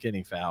chickens, but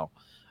guinea fowl.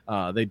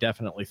 They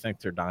definitely think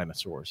they're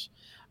dinosaurs.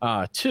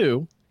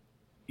 Two,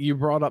 you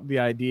brought up the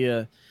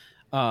idea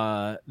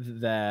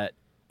that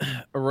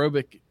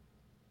aerobic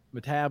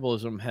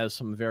metabolism has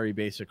some very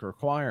basic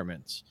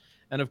requirements.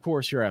 And of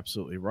course, you're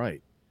absolutely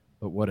right.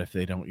 But what if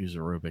they don't use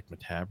aerobic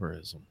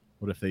metabolism?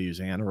 What if they use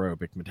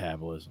anaerobic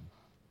metabolism?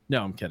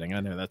 No, I'm kidding.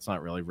 I know that's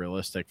not really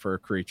realistic for a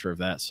creature of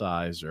that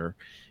size or,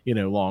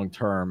 long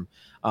term.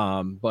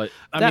 But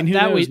I mean, who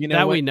knows?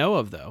 We know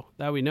of, though.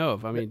 That we know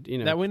of. I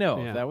mean, that we know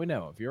of. That we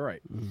know of. You're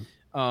right.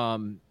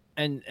 Mm-hmm.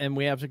 And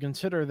we have to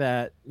consider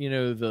that,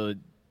 the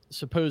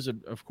supposed,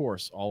 of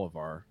course, all of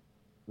our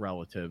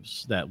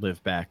relatives that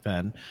lived back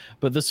then,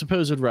 but the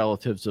supposed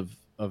relatives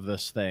of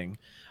this thing,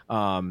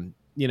 the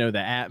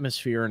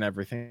atmosphere and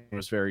everything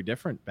was very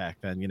different back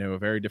then, a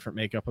very different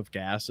makeup of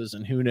gases,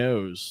 and who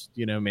knows,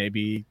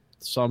 maybe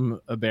some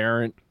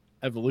aberrant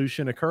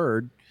evolution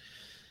occurred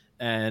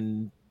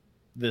and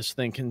this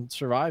thing can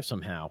survive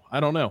somehow. I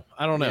don't know.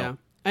 Yeah.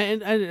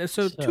 And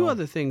so two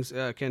other things,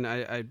 Ken,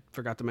 I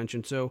forgot to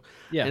mention. So,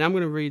 yeah. And I'm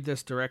going to read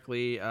this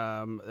directly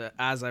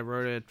as I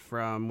wrote it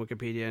from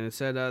Wikipedia, and it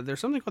said there's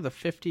something called the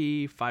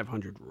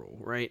 5,500 rule,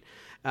 right?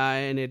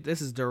 And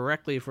this is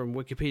directly from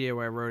Wikipedia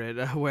where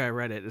I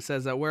read it. It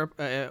says that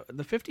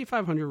the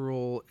 5,500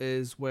 rule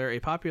is where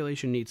a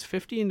population needs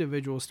 50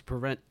 individuals to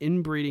prevent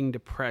inbreeding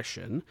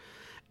depression,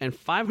 and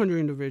 500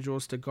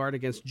 individuals to guard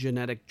against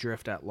genetic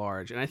drift at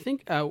large. And I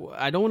think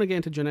I don't want to get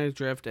into genetic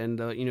drift, and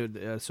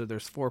so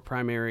there's four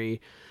primary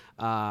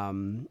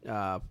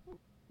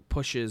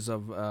pushes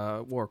of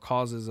or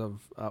causes of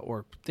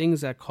or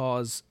things that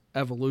cause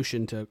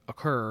evolution to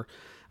occur.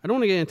 I don't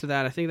want to get into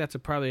that. I think that's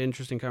probably an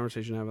interesting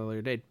conversation to have at a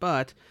later date.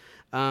 But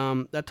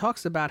that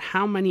talks about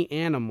how many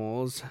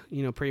animals,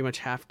 pretty much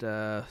have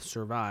to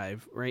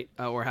survive, right,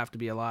 or have to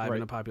be alive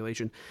in a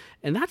population,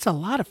 and that's a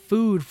lot of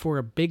food for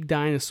a big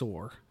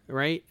dinosaur,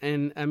 right?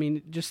 And I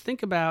mean, just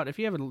think about if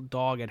you have a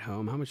dog at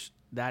home, how much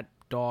that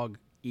dog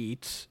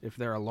eats if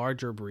they're a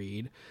larger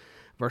breed,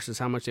 versus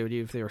how much they would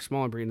eat if they were a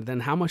smaller breed, and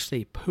then how much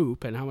they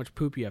poop and how much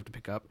poop you have to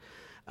pick up.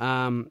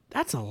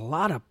 That's a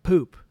lot of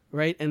poop.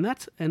 Right, and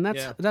that's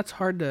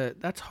hard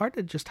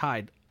to just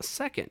hide.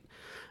 Second,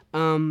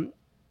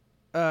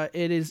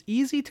 it is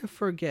easy to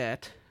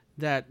forget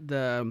that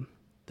the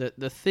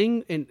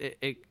thing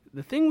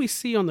the thing we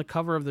see on the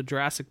cover of the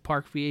Jurassic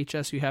Park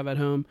VHS you have at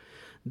home,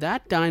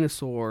 that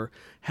dinosaur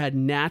had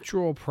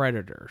natural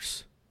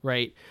predators,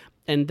 right?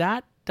 And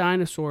that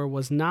dinosaur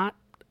was not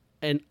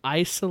an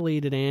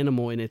isolated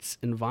animal in its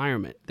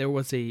environment. There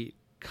was a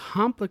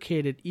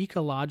complicated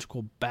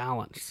ecological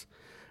balance,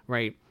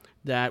 right?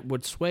 That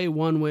would sway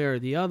one way or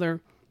the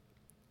other,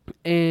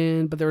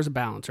 but there was a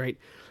balance, right?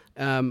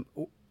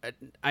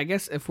 I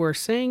guess if we're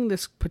saying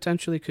this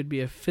potentially could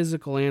be a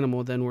physical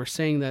animal, then we're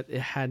saying that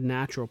it had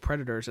natural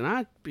predators, and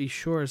I'd be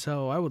sure as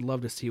hell I would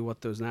love to see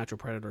what those natural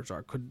predators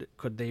are.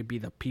 Could they be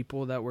the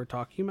people that we're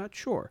talking about?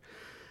 Sure,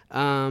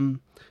 but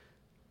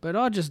it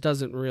all just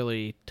doesn't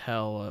really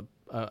tell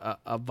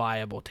a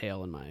viable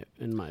tale in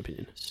my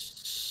opinion.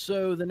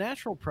 So the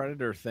natural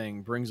predator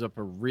thing brings up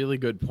a really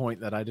good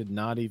point that I did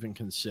not even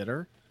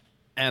consider.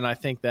 And I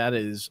think that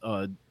is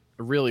a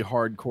really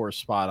hardcore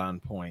spot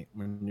on point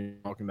when you're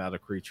talking about a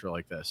creature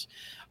like this.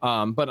 But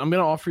I'm going to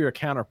offer you a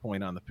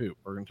counterpoint on the poop.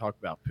 We're going to talk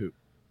about poop.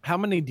 How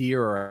many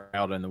deer are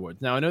out in the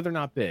woods? Now, I know they're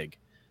not big,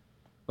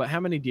 but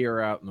how many deer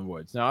are out in the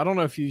woods? Now, I don't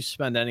know if you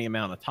spend any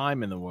amount of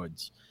time in the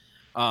woods,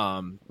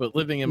 but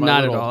living in my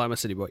not at all. I'm a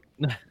city boy.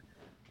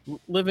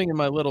 living in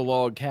my little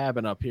log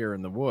cabin up here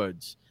in the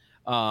woods,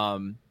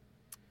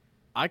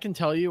 I can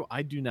tell you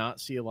I do not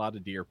see a lot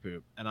of deer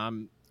poop, and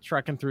I'm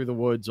trekking through the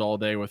woods all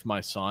day with my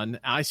son.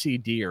 I see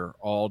deer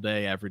all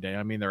day, every day.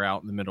 I mean, they're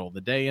out in the middle of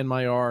the day in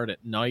my yard.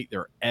 At night,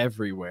 they're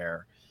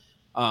everywhere.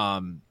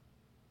 I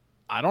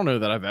don't know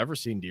that I've ever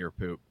seen deer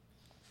poop.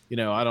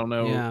 I don't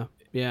know.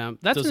 Yeah.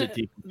 Does it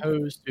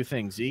decompose? Do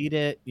things eat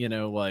it?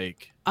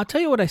 I'll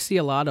tell you what I see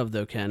a lot of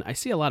though, Ken. I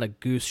see a lot of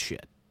goose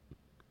shit.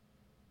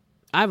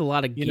 I have a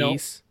lot of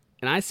geese,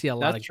 and I see a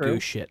lot of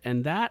goose shit.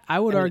 And that I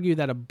would argue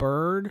that a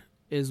bird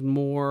is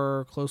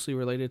more closely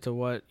related to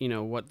what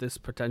this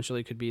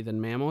potentially could be than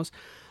mammals.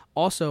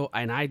 Also,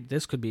 and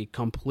this could be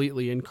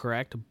completely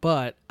incorrect,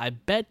 but I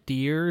bet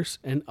deers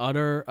and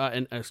other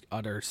animals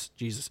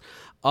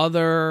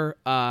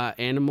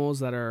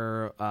that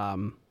are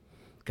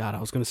God, I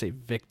was going to say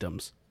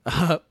victims,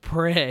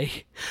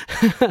 prey,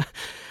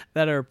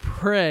 that are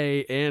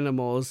prey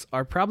animals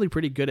are probably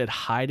pretty good at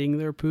hiding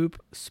their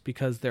poop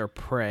because they're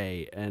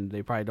prey and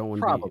they probably don't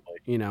want to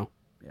be, Yeah.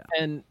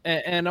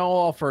 And I'll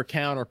offer a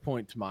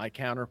counterpoint to my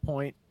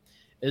counterpoint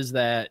is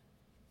that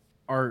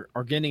our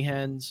guinea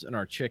hens and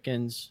our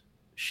chickens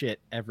shit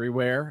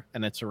everywhere,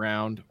 and it's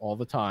around all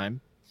the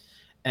time.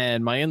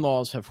 And my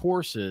in-laws have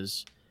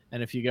horses,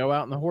 and if you go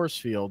out in the horse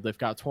field, they've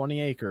got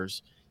 20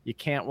 acres. You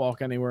can't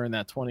walk anywhere in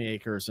that 20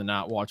 acres and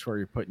not watch where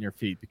you're putting your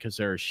feet because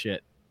there is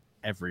shit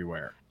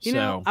everywhere.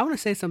 I want to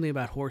say something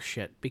about horse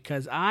shit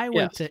because I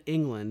went to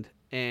England,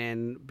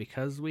 and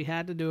because we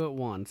had to do it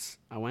once,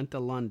 I went to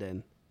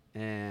London,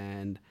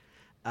 and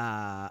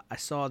I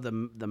saw the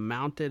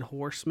mounted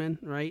horsemen,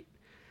 right?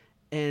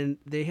 And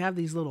they have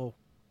these little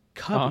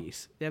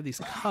cubbies. They have these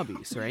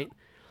cubbies, right?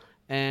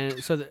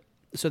 And so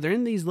they're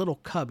in these little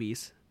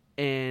cubbies,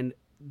 and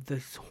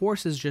the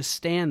horses just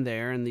stand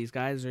there, and these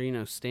guys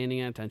are, standing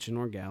at attention,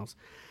 or gals.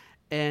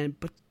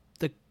 But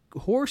the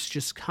horse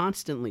just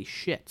constantly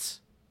shits.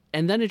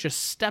 And then it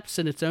just steps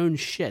in its own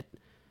shit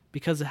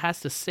because it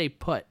has to stay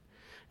put.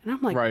 And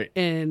I'm like, right.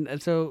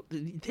 And so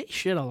they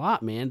shit a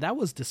lot, man. That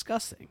was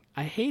disgusting.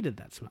 I hated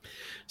that smell.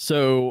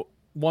 So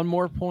one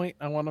more point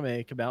I want to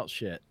make about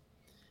shit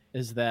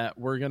is that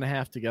we're going to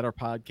have to get our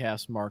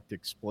podcast marked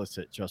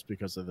explicit just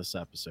because of this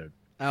episode.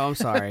 Oh, I'm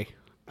sorry.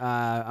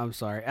 I'm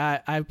sorry.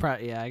 I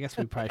guess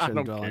we probably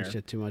shouldn't dwell on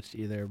shit too much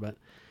either, but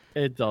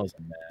it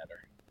doesn't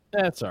matter.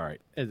 That's all right.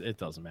 It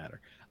doesn't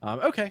matter.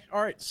 Okay.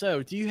 All right.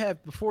 So do you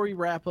have, before we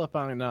wrap up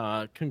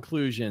on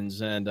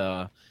conclusions and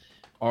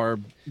our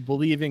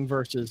believing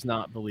versus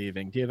not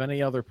believing, do you have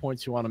any other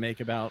points you want to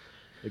make about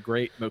the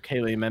great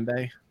Mokele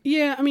Mbembe?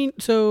 Yeah. I mean,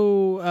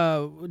 so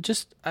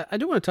I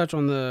do want to touch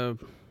on the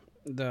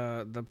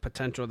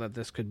potential that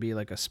this could be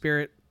like a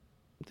spirit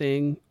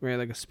thing, right?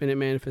 Like a spirit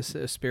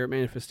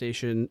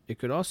manifestation. It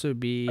could also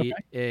be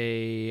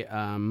a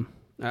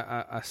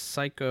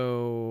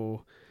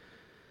psycho,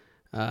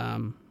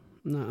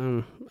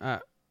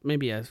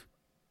 maybe a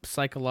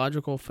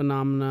psychological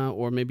phenomena,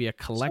 or maybe a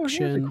collection.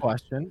 So here's a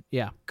question.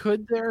 Yeah.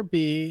 Could there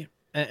be,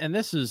 and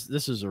this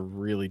is a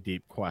really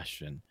deep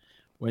question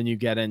when you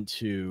get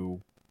into,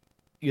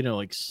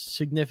 like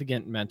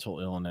significant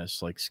mental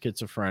illness, like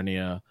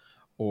schizophrenia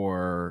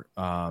or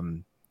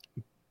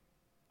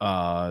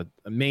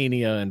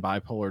mania and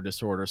bipolar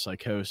disorder,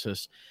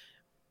 psychosis.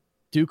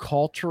 Do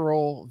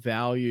cultural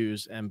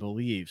values and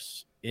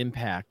beliefs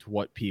impact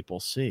what people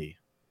see?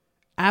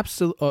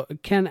 Absolutely,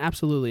 Ken,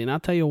 absolutely. And I'll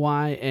tell you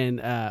why.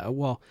 And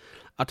I'll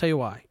tell you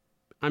why.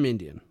 I'm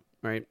Indian,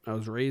 right? I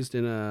was raised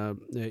in a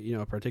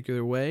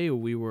particular way. I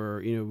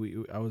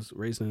was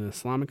raised in an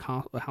Islamic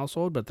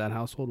household, but that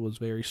household was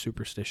very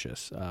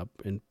superstitious.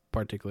 In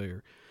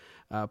particular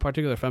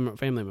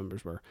family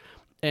members were.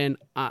 And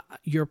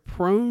you're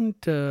prone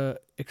to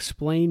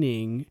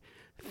explaining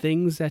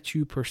things that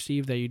you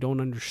perceive that you don't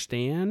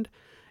understand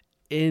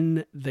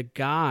in the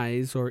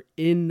guise or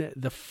in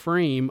the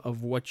frame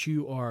of what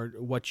you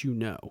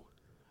know,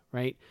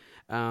 right?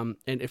 And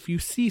if you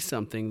see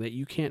something that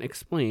you can't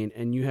explain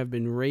and you have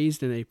been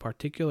raised in a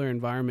particular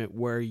environment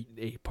where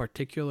a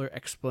particular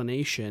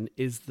explanation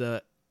is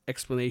the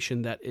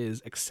explanation that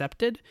is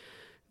accepted,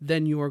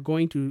 then you are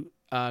going to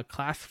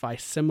classify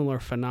similar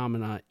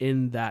phenomena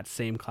in that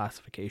same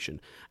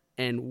classification.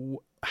 And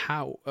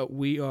how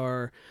we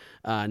are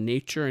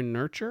nature and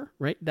nurture,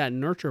 right? That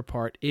nurture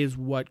part is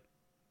what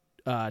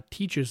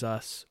teaches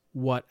us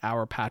what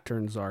our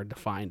patterns are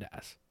defined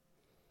as.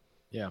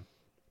 Yeah.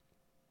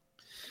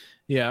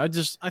 Yeah,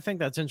 I think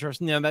that's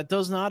interesting. Now, that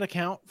does not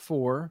account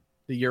for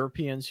the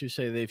Europeans who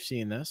say they've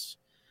seen this.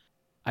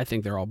 I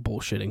think they're all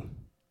bullshitting.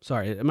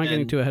 Sorry, am I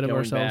getting too ahead of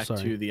ourselves? Back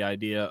to the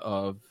idea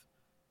of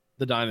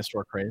the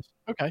dinosaur craze.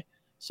 Okay,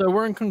 so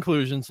we're in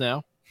conclusions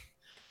now.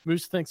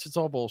 Moose thinks it's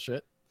all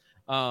bullshit.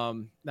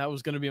 That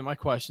was going to be my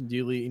question. Do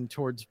you lean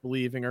towards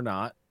believing or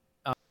not?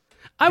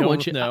 I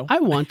want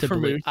to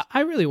believe.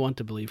 I really want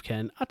to believe,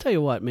 Ken. I'll tell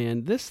you what,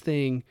 man. This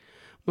thing,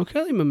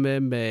 Mokele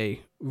Mbembe,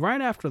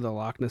 right after the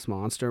Loch Ness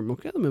Monster,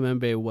 Mokele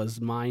Mbembe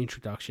was my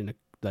introduction to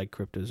like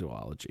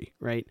cryptozoology,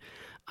 right?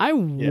 I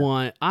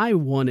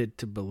wanted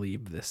to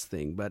believe this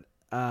thing, but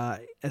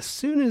as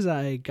soon as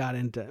I got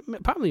into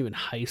probably even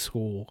high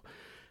school,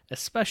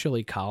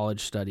 especially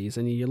college studies,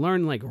 and you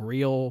learn like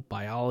real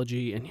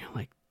biology, and you're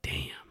like,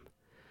 damn,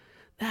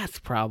 that's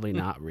probably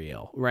not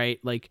real, right?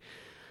 Like,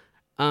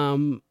 are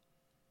we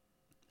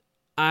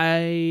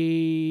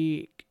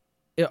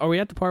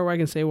at the part where I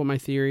can say what my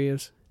theory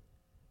is?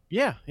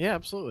 Yeah,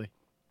 absolutely.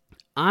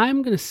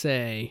 I'm going to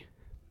say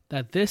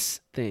that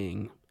this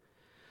thing,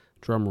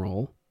 drum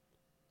roll,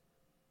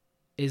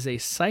 is a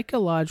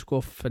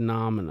psychological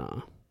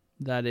phenomena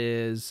that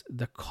is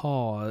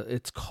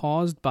it's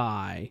caused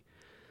by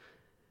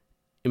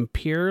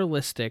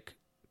imperialistic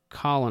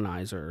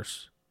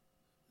colonizers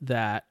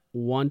that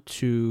want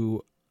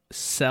to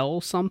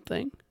sell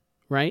something,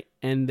 right?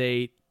 And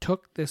they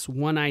took this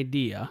one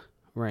idea,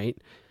 right?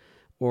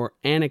 Or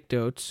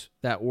anecdotes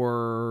that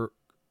were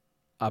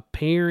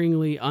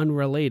apparently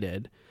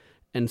unrelated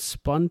and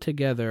spun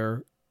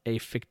together a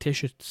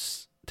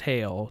fictitious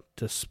tale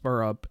to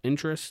spur up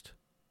interest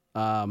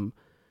from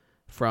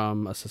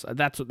a society.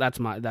 That's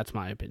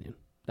my opinion.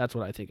 That's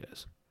what I think it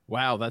is.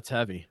 Wow, that's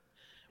heavy.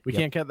 We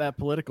can't get that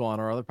political on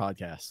our other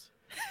podcast.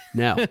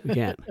 No, we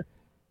can't.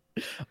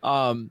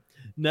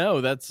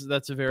 No, that's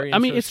a very. I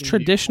mean, it's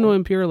traditional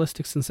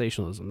imperialistic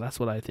sensationalism. That's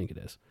what I think it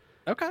is.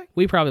 Okay.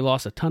 We probably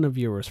lost a ton of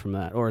viewers from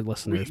that or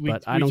listeners,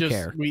 but I don't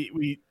care.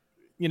 We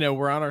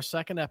we're on our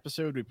second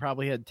episode. We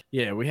probably had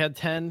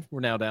 10. We're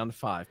now down to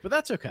 5, but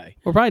that's okay.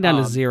 We're probably down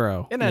to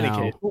 0. In any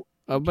case,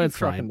 but it's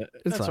fine.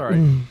 That's fine. all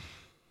right.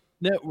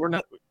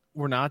 No,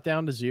 we're not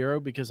down to 0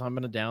 because I'm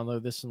going to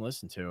download this and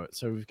listen to it.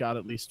 So we've got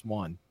at least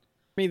 1.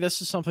 I mean,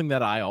 this is something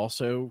that I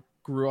also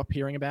grew up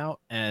hearing about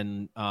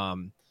and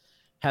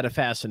had a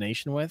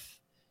fascination with.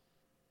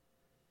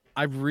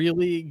 I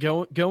really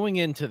going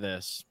into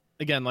this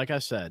again, like I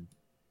said,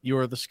 you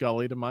are the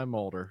Scully to my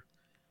Mulder.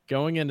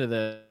 Going into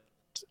this,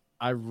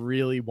 I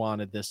really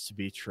wanted this to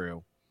be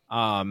true.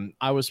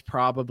 I was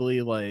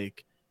probably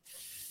like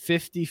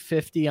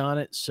 50-50 on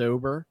it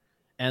sober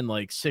and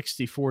like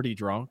 60-40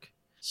 drunk.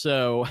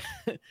 So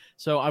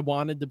I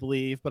wanted to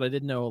believe, but I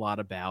didn't know a lot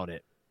about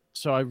it.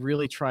 So I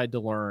really tried to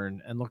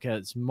learn and look at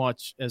as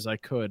much as I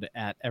could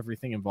at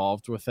everything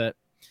involved with it.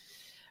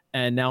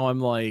 And now I'm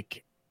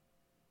like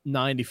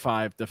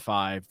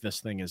 95-5. This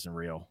thing isn't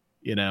real,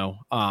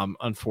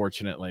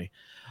 unfortunately.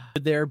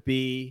 Could there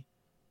be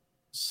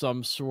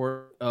some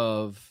sort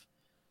of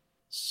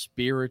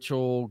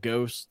spiritual,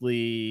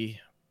 ghostly,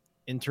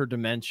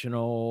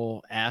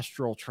 interdimensional,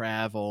 astral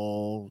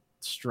travel,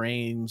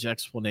 strange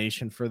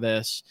explanation for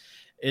this?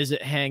 Is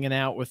it hanging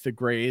out with the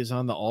Greys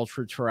on the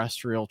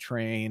ultra-terrestrial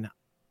train?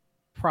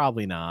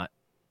 Probably not.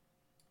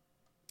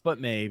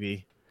 But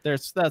maybe.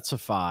 That's a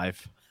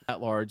 5. At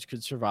large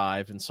could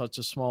survive in such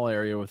a small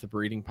area with a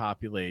breeding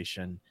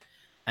population.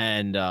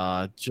 And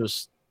then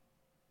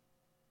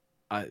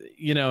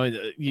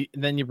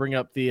you bring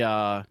up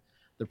the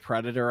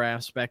predator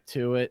aspect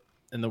to it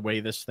and the way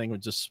this thing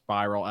would just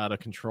spiral out of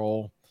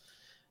control.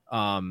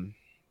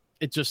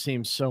 It just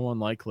seems so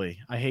unlikely.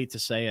 I hate to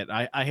say it.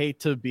 I hate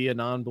to be a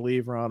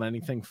non-believer on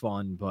anything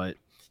fun, but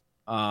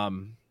I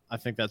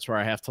think that's where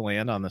I have to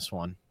land on this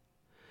one.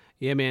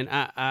 Yeah, man.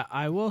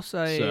 I will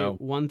say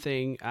one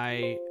thing.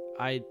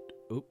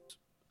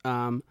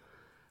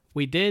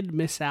 We did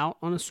miss out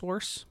on a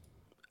source.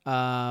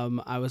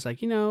 I was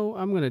like, I'm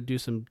going to do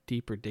some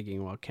deeper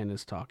digging while Ken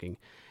is talking.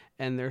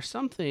 And there's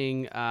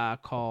something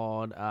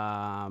called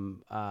Mokele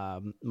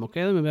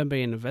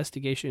Mbembe, an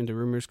investigation into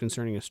rumors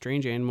concerning a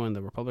strange animal in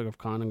the Republic of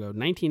Congo,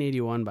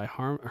 1981, by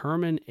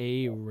Herman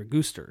A.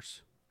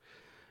 Regusters.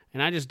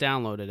 And I just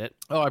downloaded it.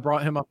 Oh, I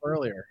brought him up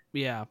earlier.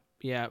 Yeah.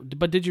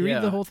 But did you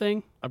read the whole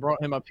thing? I brought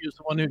him up. He was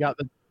the one who got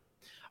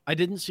I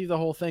didn't see the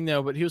whole thing,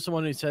 though, but he was the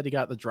one who said he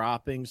got the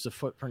droppings, the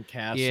footprint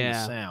cast, and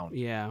the sound.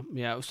 Yeah.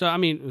 So, I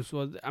mean,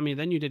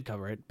 then you did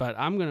cover it, but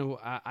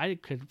I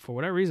could, for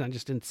whatever reason, I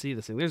just didn't see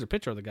this thing. There's a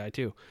picture of the guy,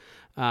 too.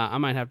 I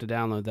might have to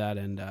download that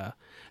and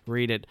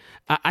read it.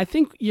 I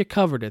think you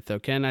covered it, though,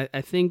 Ken.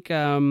 I think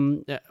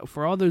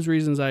for all those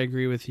reasons, I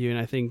agree with you, and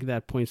I think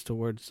that points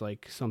towards,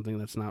 like, something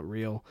that's not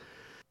real,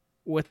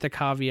 with the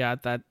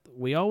caveat that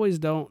we always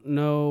don't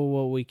know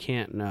what we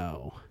can't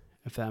know,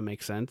 if that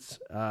makes sense.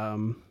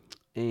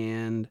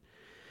 And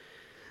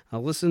I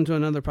listened to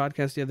another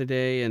podcast the other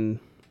day,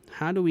 and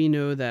how do we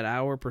know that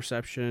our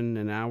perception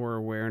and our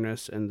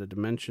awareness and the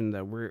dimension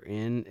that we're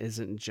in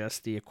isn't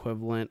just the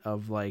equivalent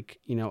of, like,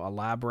 a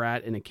lab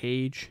rat in a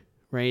cage,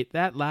 right?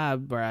 That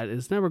lab rat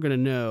is never going to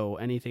know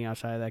anything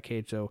outside of that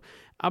cage. So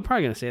I'm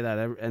probably going to say that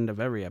at the end of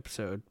every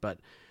episode, but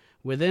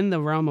within the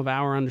realm of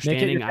our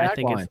understanding, I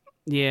think it's,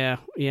 I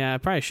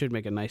probably should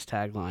make a nice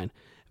tagline.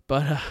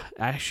 But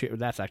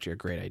that's actually a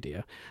great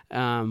idea.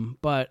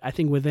 But I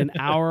think within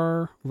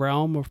our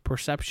realm of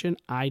perception,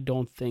 I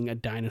don't think a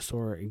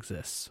dinosaur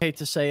exists. I hate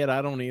to say it,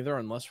 I don't either,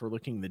 unless we're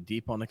looking the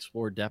deep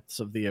unexplored depths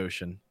of the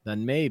ocean.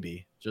 Then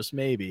maybe, just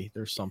maybe,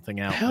 there's something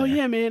out there. Hell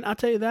yeah, man. I'll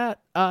tell you that.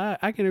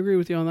 I can agree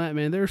with you on that,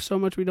 man. There's so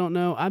much we don't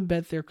know. I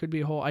bet there could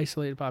be whole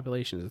isolated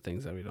populations of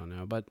things that we don't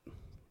know. But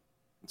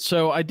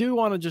so I do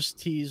want to just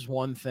tease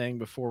one thing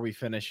before we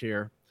finish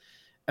here.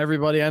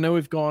 Everybody, I know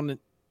we've gone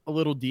a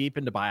little deep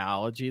into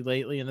biology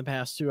lately in the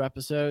past 2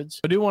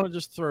 episodes. I do want to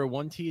just throw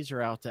one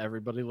teaser out to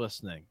everybody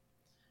listening.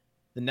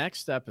 The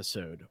next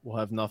episode will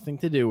have nothing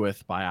to do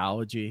with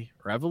biology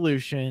or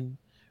evolution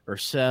or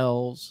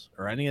cells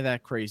or any of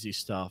that crazy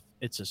stuff.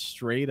 It's a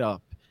straight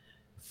up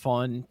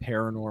fun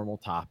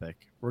paranormal topic.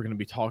 We're going to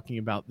be talking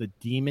about the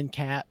demon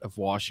cat of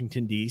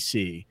Washington,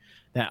 D.C.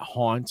 that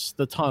haunts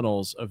the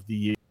tunnels of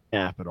the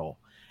Capitol.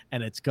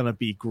 And it's going to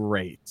be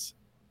great.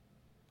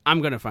 I'm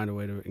going to find a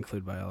way to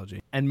include biology.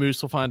 And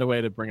Moose will find a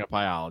way to bring up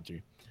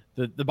biology.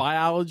 The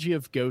biology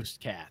of ghost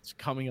cats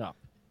coming up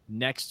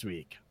next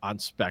week on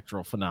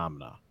Spectral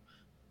Phenomena.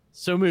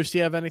 So, Moose, do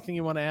you have anything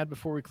you want to add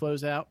before we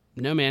close out?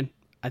 No, man.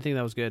 I think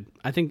that was good.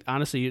 I think,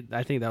 honestly,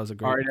 that was a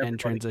great end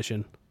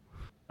transition.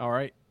 All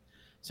right.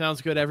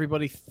 Sounds good,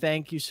 everybody.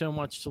 Thank you so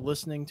much for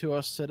listening to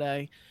us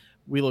today.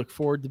 We look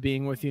forward to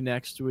being with you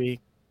next week.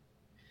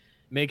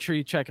 Make sure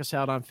you check us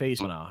out on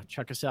Facebook.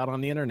 Check us out on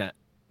the internet.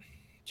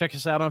 Check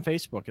us out on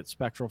Facebook at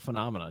Spectral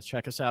Phenomena.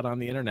 Check us out on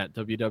the internet,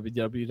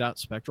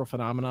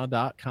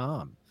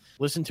 www.spectralphenomena.com.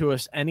 Listen to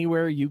us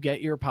anywhere you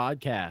get your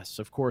podcasts.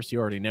 Of course, you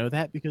already know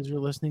that because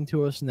you're listening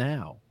to us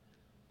now.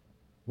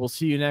 We'll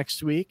see you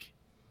next week.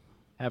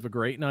 Have a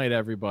great night,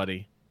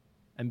 everybody,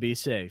 and be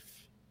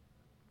safe.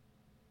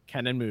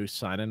 Ken and Moose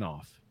signing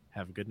off.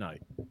 Have a good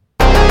night.